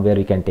package from where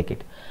we can take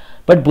it.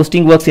 But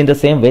boosting works in the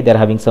same way. They are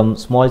having some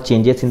small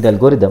changes in the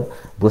algorithm.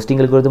 Boosting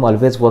algorithm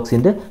always works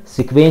in the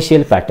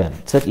sequential pattern.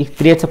 So it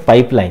creates a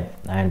pipeline,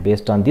 and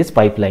based on this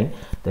pipeline,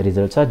 the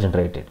results are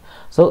generated.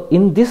 So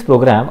in this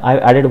program, I've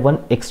added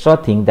one extra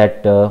thing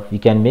that we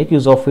can make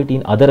use of it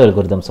in other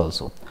algorithms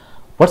also.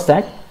 What's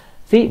that?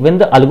 See, when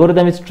the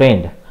algorithm is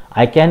trained,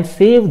 I can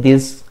save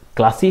this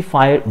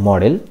classified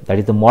model, that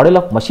is the model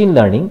of machine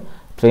learning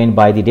trained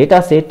by the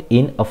data set,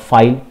 in a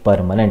file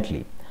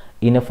permanently.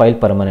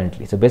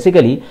 So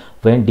basically,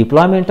 when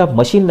deployment of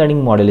machine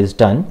learning model is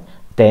done,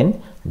 then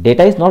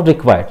data is not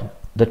required.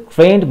 The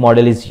trained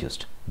model is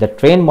used. The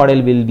trained model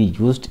will be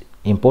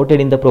imported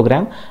in the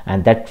program,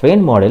 and that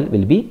trained model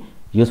will be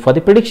used for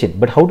the prediction.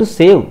 But how to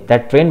save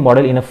that trained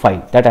model in a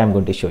file, that I am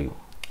going to show you.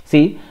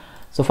 See,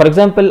 so for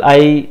example,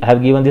 I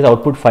have given this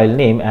output file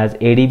name as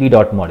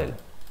adb.model.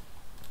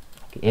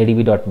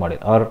 adb.model,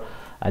 or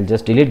I'll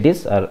just delete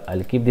this, or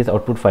I'll keep this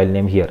output file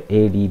name here,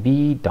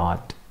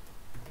 adb.model.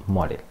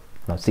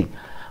 Now see,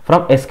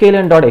 from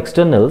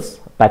sklearn.externals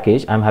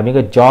package, I'm having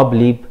a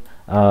joblib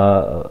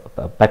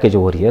package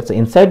over here. So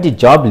inside the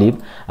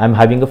joblib, I'm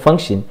having a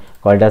function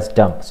called as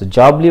dump. So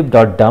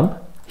joblib.dump,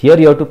 here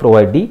you have to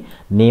provide the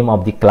name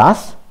of the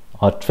class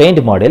or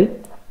trained model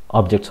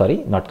object, sorry,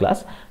 not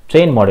class,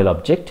 trained model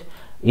object,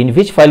 in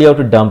which file you have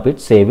to dump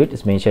it, save it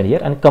is mentioned here,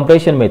 and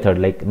compression method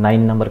like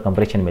 9-number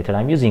compression method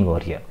I'm using over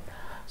here.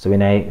 So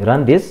when I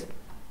run this,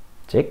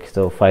 check,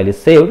 so file is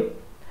saved,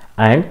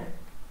 and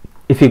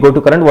if you go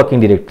to current working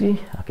directory,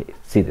 okay,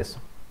 see this.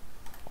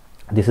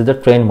 This is the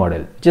trained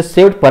model, just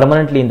saved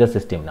permanently in the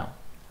system now.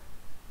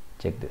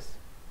 Check this.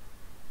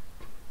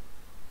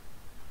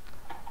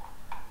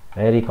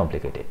 Very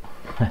complicated,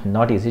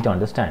 not easy to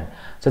understand.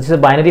 So this is a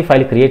binary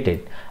file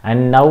created,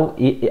 and now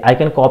I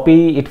can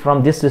copy it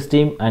from this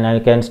system and I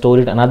can store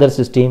it in another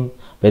system,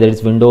 whether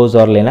it's Windows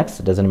or Linux,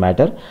 doesn't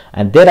matter,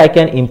 and there I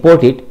can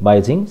import it by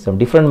using some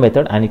different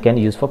method, and you can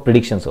use for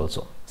predictions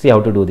also. See how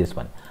to do this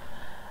one.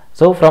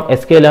 So from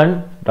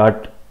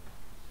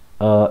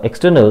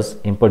sklearn.externals,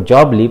 import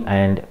joblib,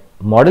 and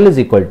model is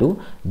equal to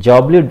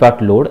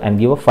joblib.load, and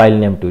give a file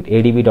name to it,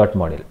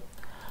 adb.model.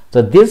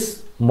 So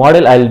this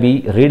model I will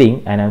be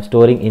reading, and I am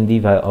storing in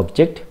the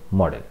object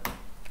model.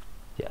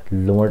 Yeah,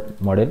 loaded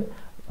model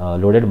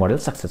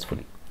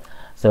successfully.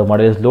 So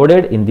model is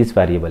loaded in this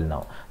variable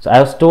now. So I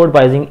have stored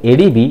by using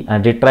adb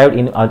and retrieved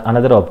in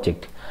another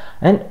object,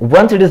 and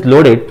once it is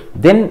loaded,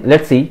 then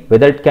let's see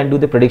whether it can do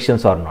the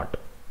predictions or not.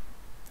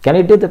 Can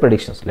it do the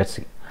predictions? Let's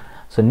see.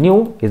 So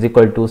new is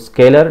equal to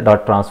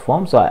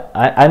scalar.transform. So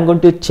I am going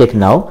to check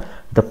now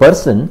the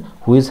person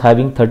who is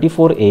having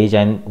 34 age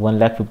and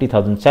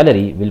 1,50,000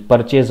 salary will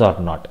purchase or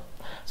not.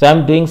 So I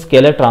am doing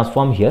scalar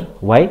transform here.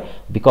 Why?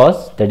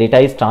 Because the data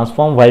is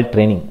transformed while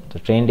training. The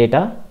trained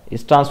data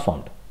is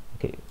transformed.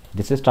 Okay,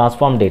 this is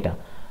transformed data.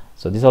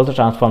 So this is also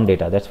transformed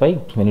data. That's why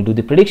when you do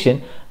the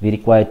prediction, we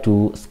require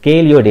to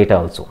scale your data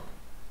also.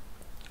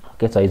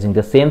 Okay, so using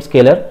the same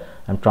scalar,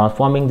 I'm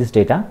transforming this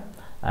data,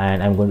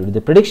 and I'm going to do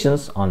the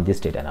predictions on this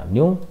data now.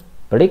 New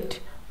predict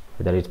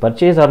whether it's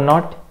purchased or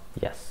not.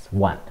 Yes,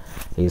 1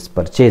 is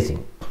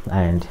purchasing,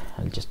 and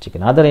I'll just check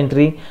another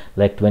entry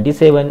like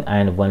 27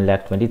 and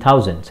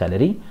 1,20,000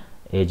 salary,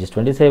 age is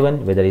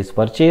 27, whether it's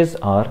purchased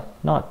or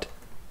not,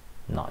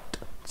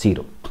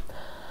 0.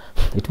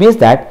 It means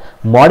that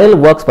model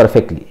works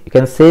perfectly. You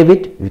can save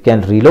it, you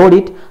can reload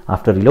it.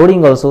 After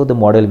reloading also, the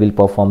model will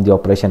perform the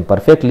operation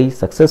perfectly,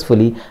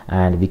 successfully,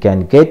 and we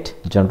can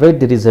generate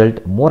the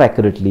result more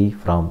accurately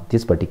from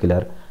this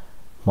particular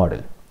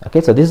model.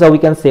 Okay, so this is how we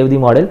can save the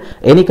model,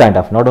 any kind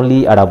of, not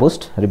only ADA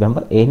boost,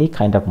 remember, any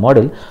kind of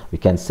model we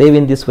can save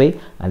in this way,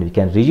 and we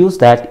can reuse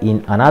that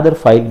in another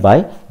file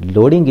by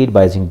loading it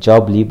by using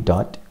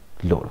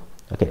joblib.load.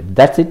 Okay,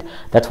 that's it.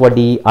 That's what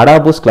the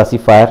ADA boost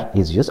classifier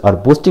is used, or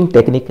boosting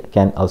technique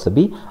can also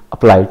be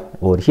applied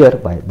over here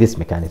by this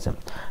mechanism.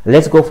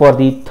 Let's go for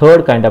the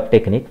third kind of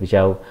technique which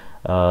I have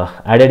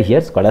added here.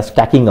 It's called a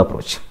stacking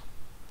approach.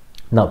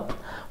 Now,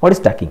 what is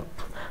stacking?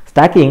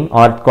 Stacking,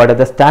 or called as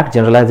the stack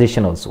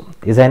generalization also,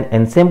 is an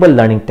ensemble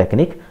learning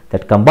technique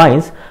that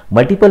combines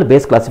multiple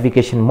base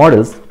classification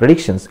models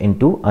predictions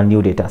into a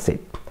new data set.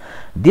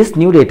 This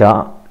new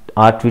data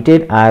are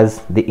treated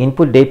as the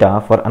input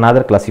data for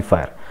another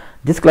classifier.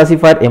 This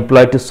classifier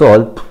employed to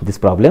solve this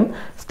problem.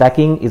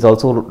 Stacking is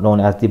also known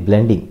as the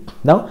blending.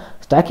 Now,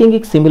 stacking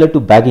is similar to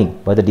bagging,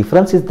 but the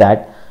difference is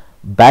that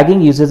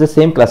bagging uses the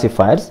same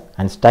classifiers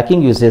and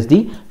stacking uses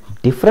the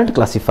different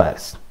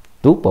classifiers.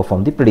 to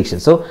perform the prediction.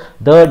 So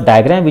the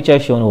diagram which I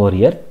have shown over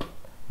here,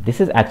 this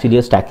is actually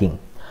a stacking.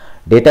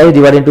 Data is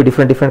divided into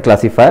different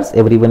classifiers.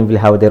 Everyone will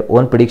have their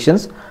own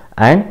predictions,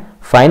 and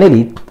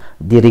finally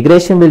the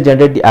regression will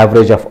generate the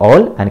average of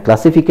all, and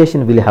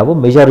classification will have a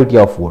majority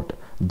of vote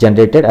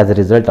generated as a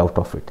result out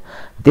of it.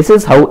 This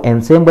is how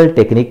ensemble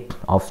technique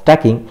of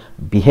stacking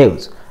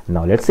behaves.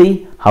 Now let's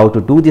see how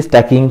to do the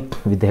stacking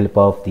with the help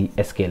of the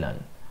sklearn.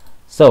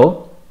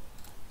 So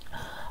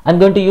I'm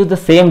going to use the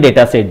same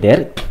data set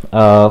there,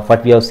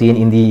 what we have seen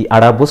in the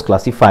Adabus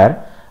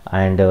classifier,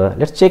 and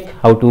let's check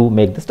how to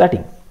make the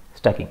stacking.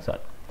 Sorry.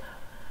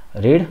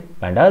 Read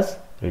pandas,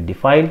 read the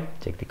file,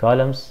 check the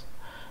columns.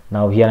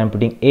 Now here I am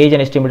putting age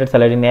and estimated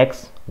salary in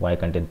X, Y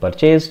content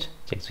purchased,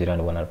 check 0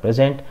 and 1 are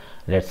present.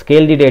 Let's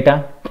scale the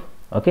data,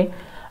 okay,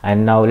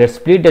 and now let's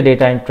split the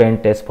data in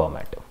trend test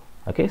format.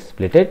 Okay,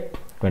 split it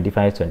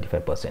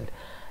 25%.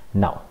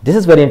 Now this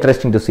is very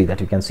interesting to see,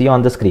 that you can see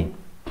on the screen.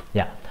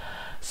 Yeah,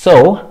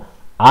 so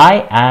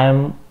I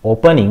am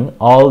opening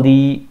all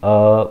the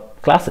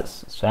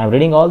classes, so I am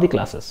reading all the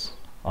classes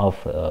of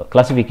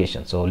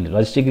classification. So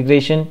logistic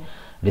regression,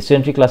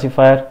 decision tree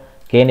classifier,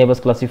 k neighbors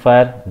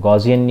classifier,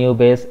 Gaussian new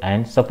Bayes,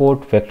 and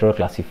support vector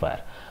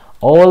classifier.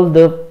 All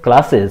the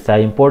classes are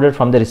imported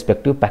from the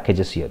respective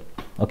packages here,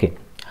 okay,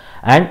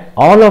 and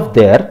all of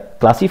their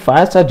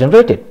classifiers are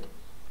generated.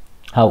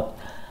 How?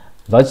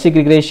 Logistic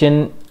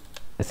regression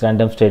is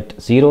random state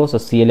 0, so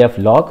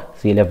CLF log,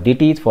 CLF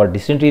dt is for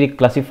decision tree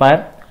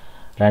classifier,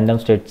 random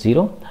state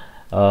 0.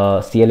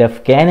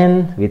 CLF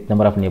canon with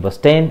number of neighbors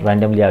 10,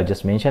 randomly I have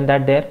just mentioned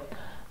that there.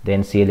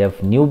 Then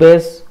CLF new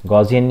Bayes,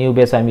 Gaussian new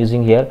Bayes I am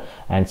using here,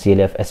 and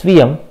CLF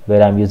SVM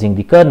where I am using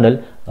the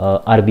kernel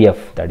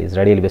RBF, that is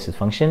radial basis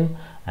function,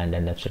 and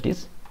random state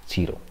is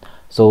 0.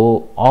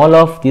 So all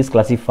of these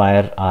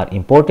classifiers are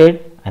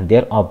imported and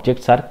their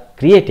objects are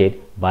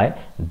created by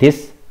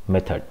this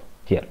method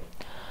here.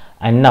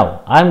 And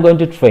now I am going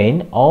to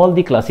train all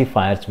the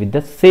classifiers with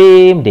the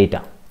same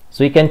data,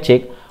 so you can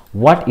check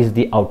what is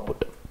the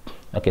output.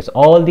 Okay, so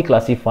all the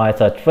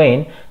classifiers are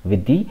trained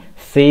with the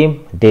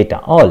same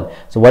data, all.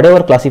 So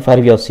whatever classifier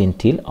we have seen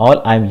till,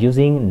 all I am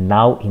using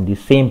now in the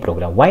same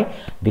program. Why?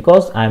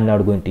 Because I am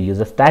not going to use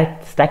a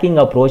stacking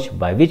approach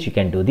by which you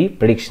can do the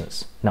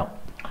predictions. Now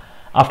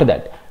after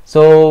that,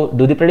 so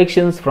do the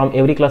predictions from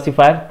every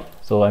classifier.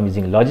 So I am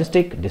using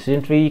logistic,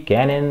 decision tree,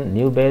 canon,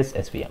 new Bayes,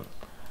 SVM.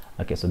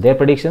 Okay, so their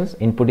predictions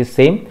input is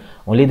same,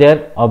 only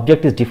their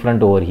object is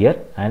different over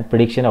here and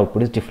prediction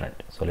output is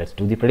different. So let's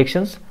do the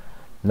predictions.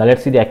 Now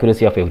let's see the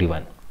accuracy of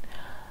everyone.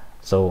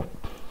 So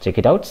check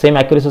it out, same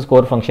accuracy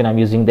score function I am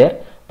using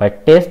there,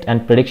 but test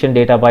and prediction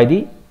data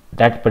by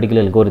that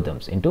particular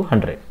algorithms into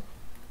 100.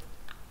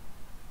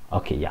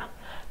 Okay, yeah,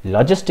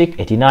 logistic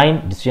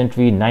 89, decision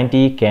tree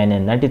 90,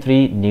 canon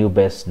 93, new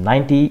Bayes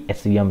 90,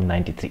 SVM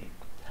 93.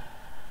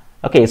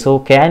 Okay, so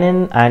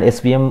canon and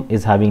SVM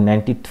is having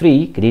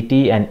 93,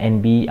 DT and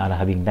NB are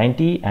having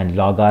 90, and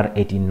log are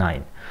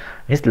 89.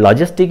 This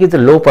logistic is a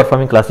low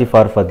performing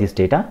classifier for this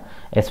data.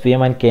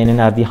 SVM and canon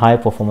are the high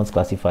performance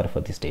classifier for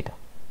this data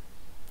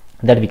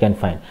that we can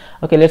find.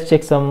 Okay, let's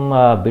check some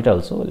bit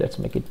also. Let's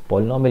make it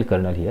polynomial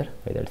kernel here,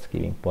 where that's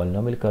giving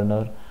polynomial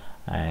kernel,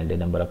 and the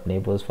number of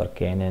neighbors for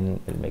canon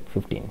will make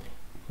 15.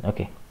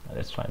 Okay,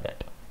 let's find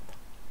that.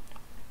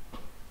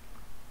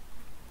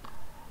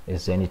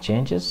 Is there any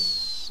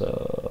changes?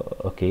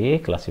 Okay,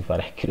 classifier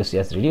accuracy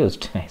has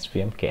reduced.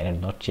 SVM canon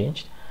not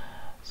changed.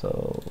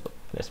 So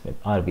let's make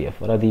RBF.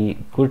 What are the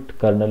good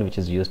kernel which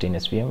is used in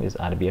SVM is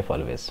RBF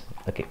always.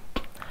 Okay,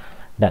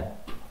 done.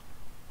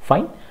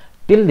 Fine.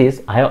 Till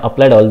this I have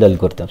applied all the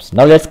algorithms.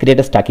 Now let's create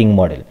a stacking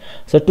model.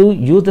 So to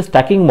use the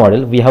stacking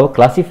model, we have a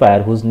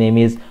classifier whose name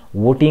is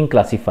voting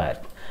classifier.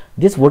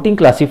 This voting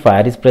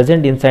classifier is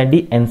present inside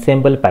the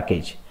ensemble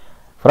package.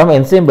 From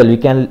ensemble we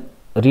can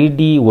read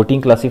the voting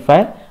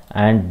classifier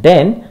and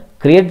then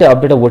create the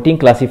update of voting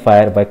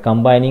classifier by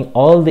combining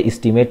all the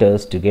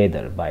estimators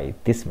together by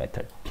this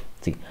method.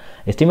 See,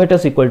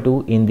 estimators equal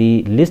to, in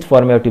the list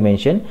form you have to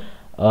mention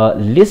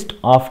list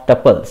of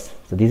tuples.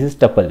 So this is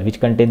tuple which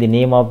contain the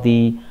name of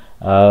the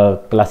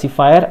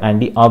classifier and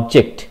the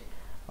object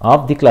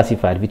of the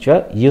classifier which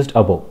are used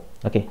above.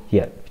 Okay,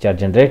 here which are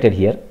generated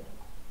here,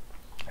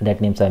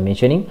 that names I am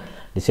mentioning.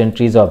 Decision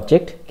tree's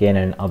object,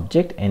 canon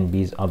object,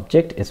 NB's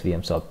object,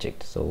 SVM's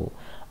object. So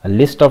a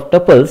list of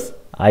tuples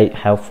I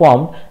have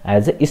formed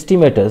as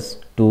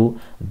estimators to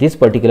this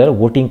particular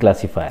voting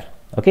classifier.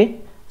 Okay,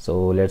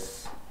 so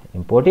let's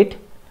import it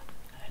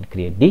and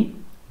create the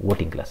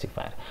voting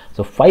classifier.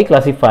 So 5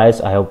 classifiers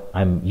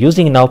I'm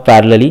using now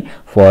parallelly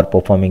for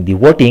performing the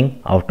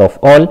voting out of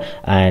all,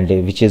 and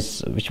which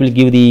will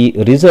give the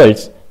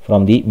results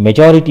from the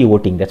majority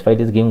voting. That's why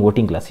it is giving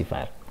voting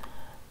classifier.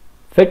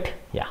 Fit,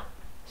 yeah,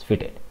 it's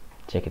fitted.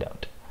 Check it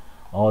out.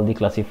 All the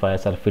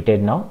classifiers are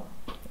fitted now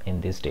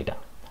in this data.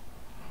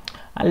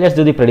 And let's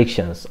do the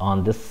predictions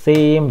on the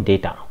same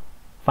data.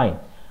 Fine.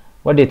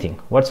 What do you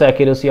think? What's the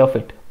accuracy of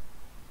it?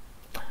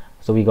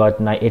 So we got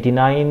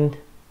 89,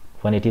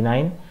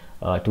 189,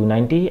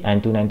 290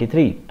 and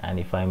 293, and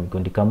if I'm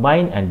going to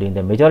combine and doing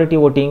the majority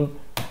voting,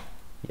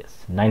 yes,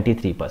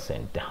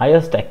 93%. The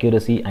highest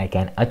accuracy I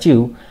can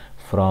achieve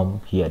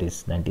from here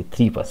is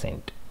 93%.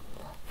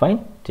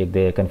 Fine, check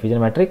the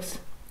confusion matrix.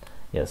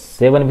 Yes,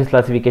 7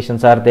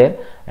 misclassifications are there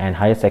and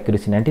highest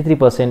accuracy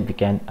 93% we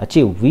can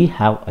achieve, we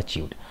have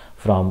achieved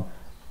from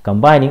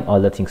combining all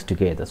the things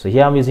together. So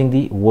here I am using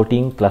the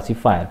voting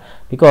classifier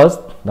because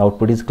the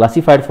output is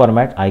classified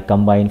format. I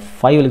combine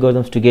 5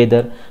 algorithms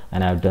together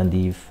and I have done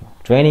the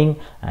training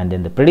and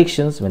then the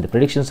predictions. When the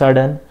predictions are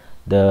done,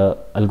 the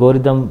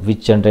algorithm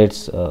which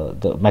generates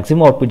the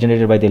maximum output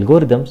generated by the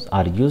algorithms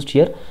are used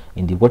here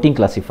in the voting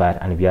classifier,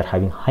 and we are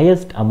having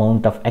highest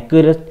amount of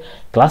accurate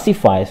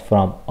classifiers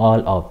from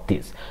all of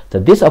these. So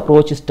this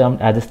approach is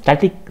termed as a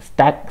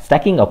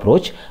stacking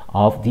approach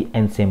of the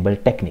ensemble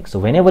technique. So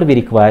whenever we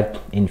require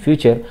in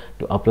future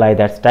to apply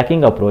that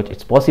stacking approach,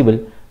 it's possible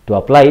to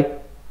apply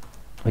it.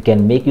 We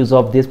can make use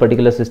of these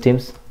particular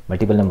systems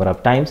multiple number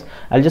of times.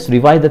 I'll just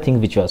revise the thing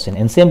which was in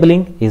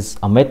ensembling is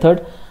a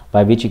method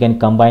by which you can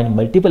combine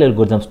multiple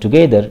algorithms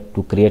together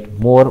to create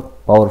more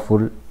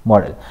powerful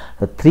model.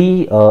 The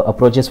three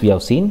approaches we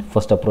have seen.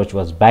 First approach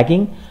was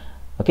bagging,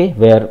 okay,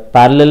 where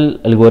parallel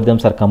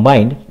algorithms are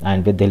combined,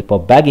 and with the help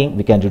of bagging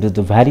we can reduce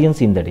the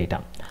variance in the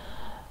data.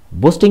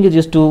 Boosting is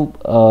used to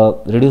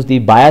reduce the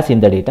bias in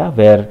the data,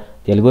 where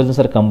the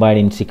algorithms are combined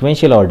in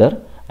sequential order,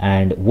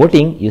 and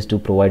voting is to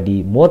provide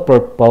the more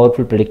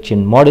powerful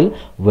prediction model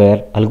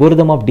where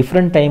algorithm of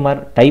different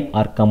type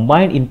are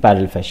combined in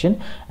parallel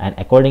fashion, and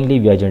accordingly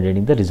we are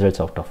generating the results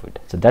out of it.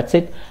 So that's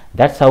it.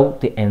 That's how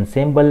the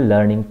ensemble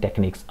learning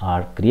techniques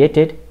are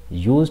created,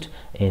 used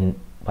in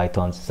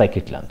Python's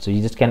scikit-learn. So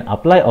you just can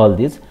apply all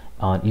these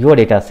on your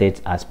data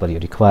sets as per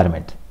your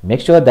requirement. Make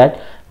sure that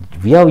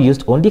we have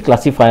used only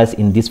classifiers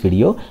in this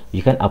video.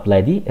 You can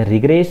apply the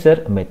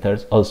regressor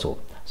methods also.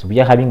 So we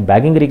are having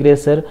bagging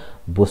regressor,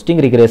 boosting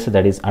regressor,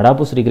 that is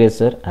AdaBoost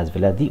regressor, as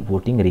well as the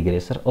voting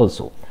regressor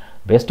also.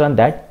 Based on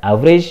that,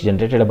 average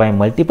generated by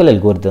multiple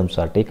algorithms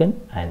are taken,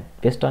 and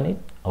based on it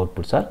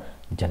outputs are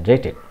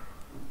generated.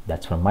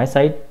 That's from my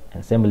side,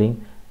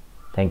 ensembling.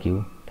 Thank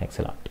you. Thanks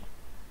a lot.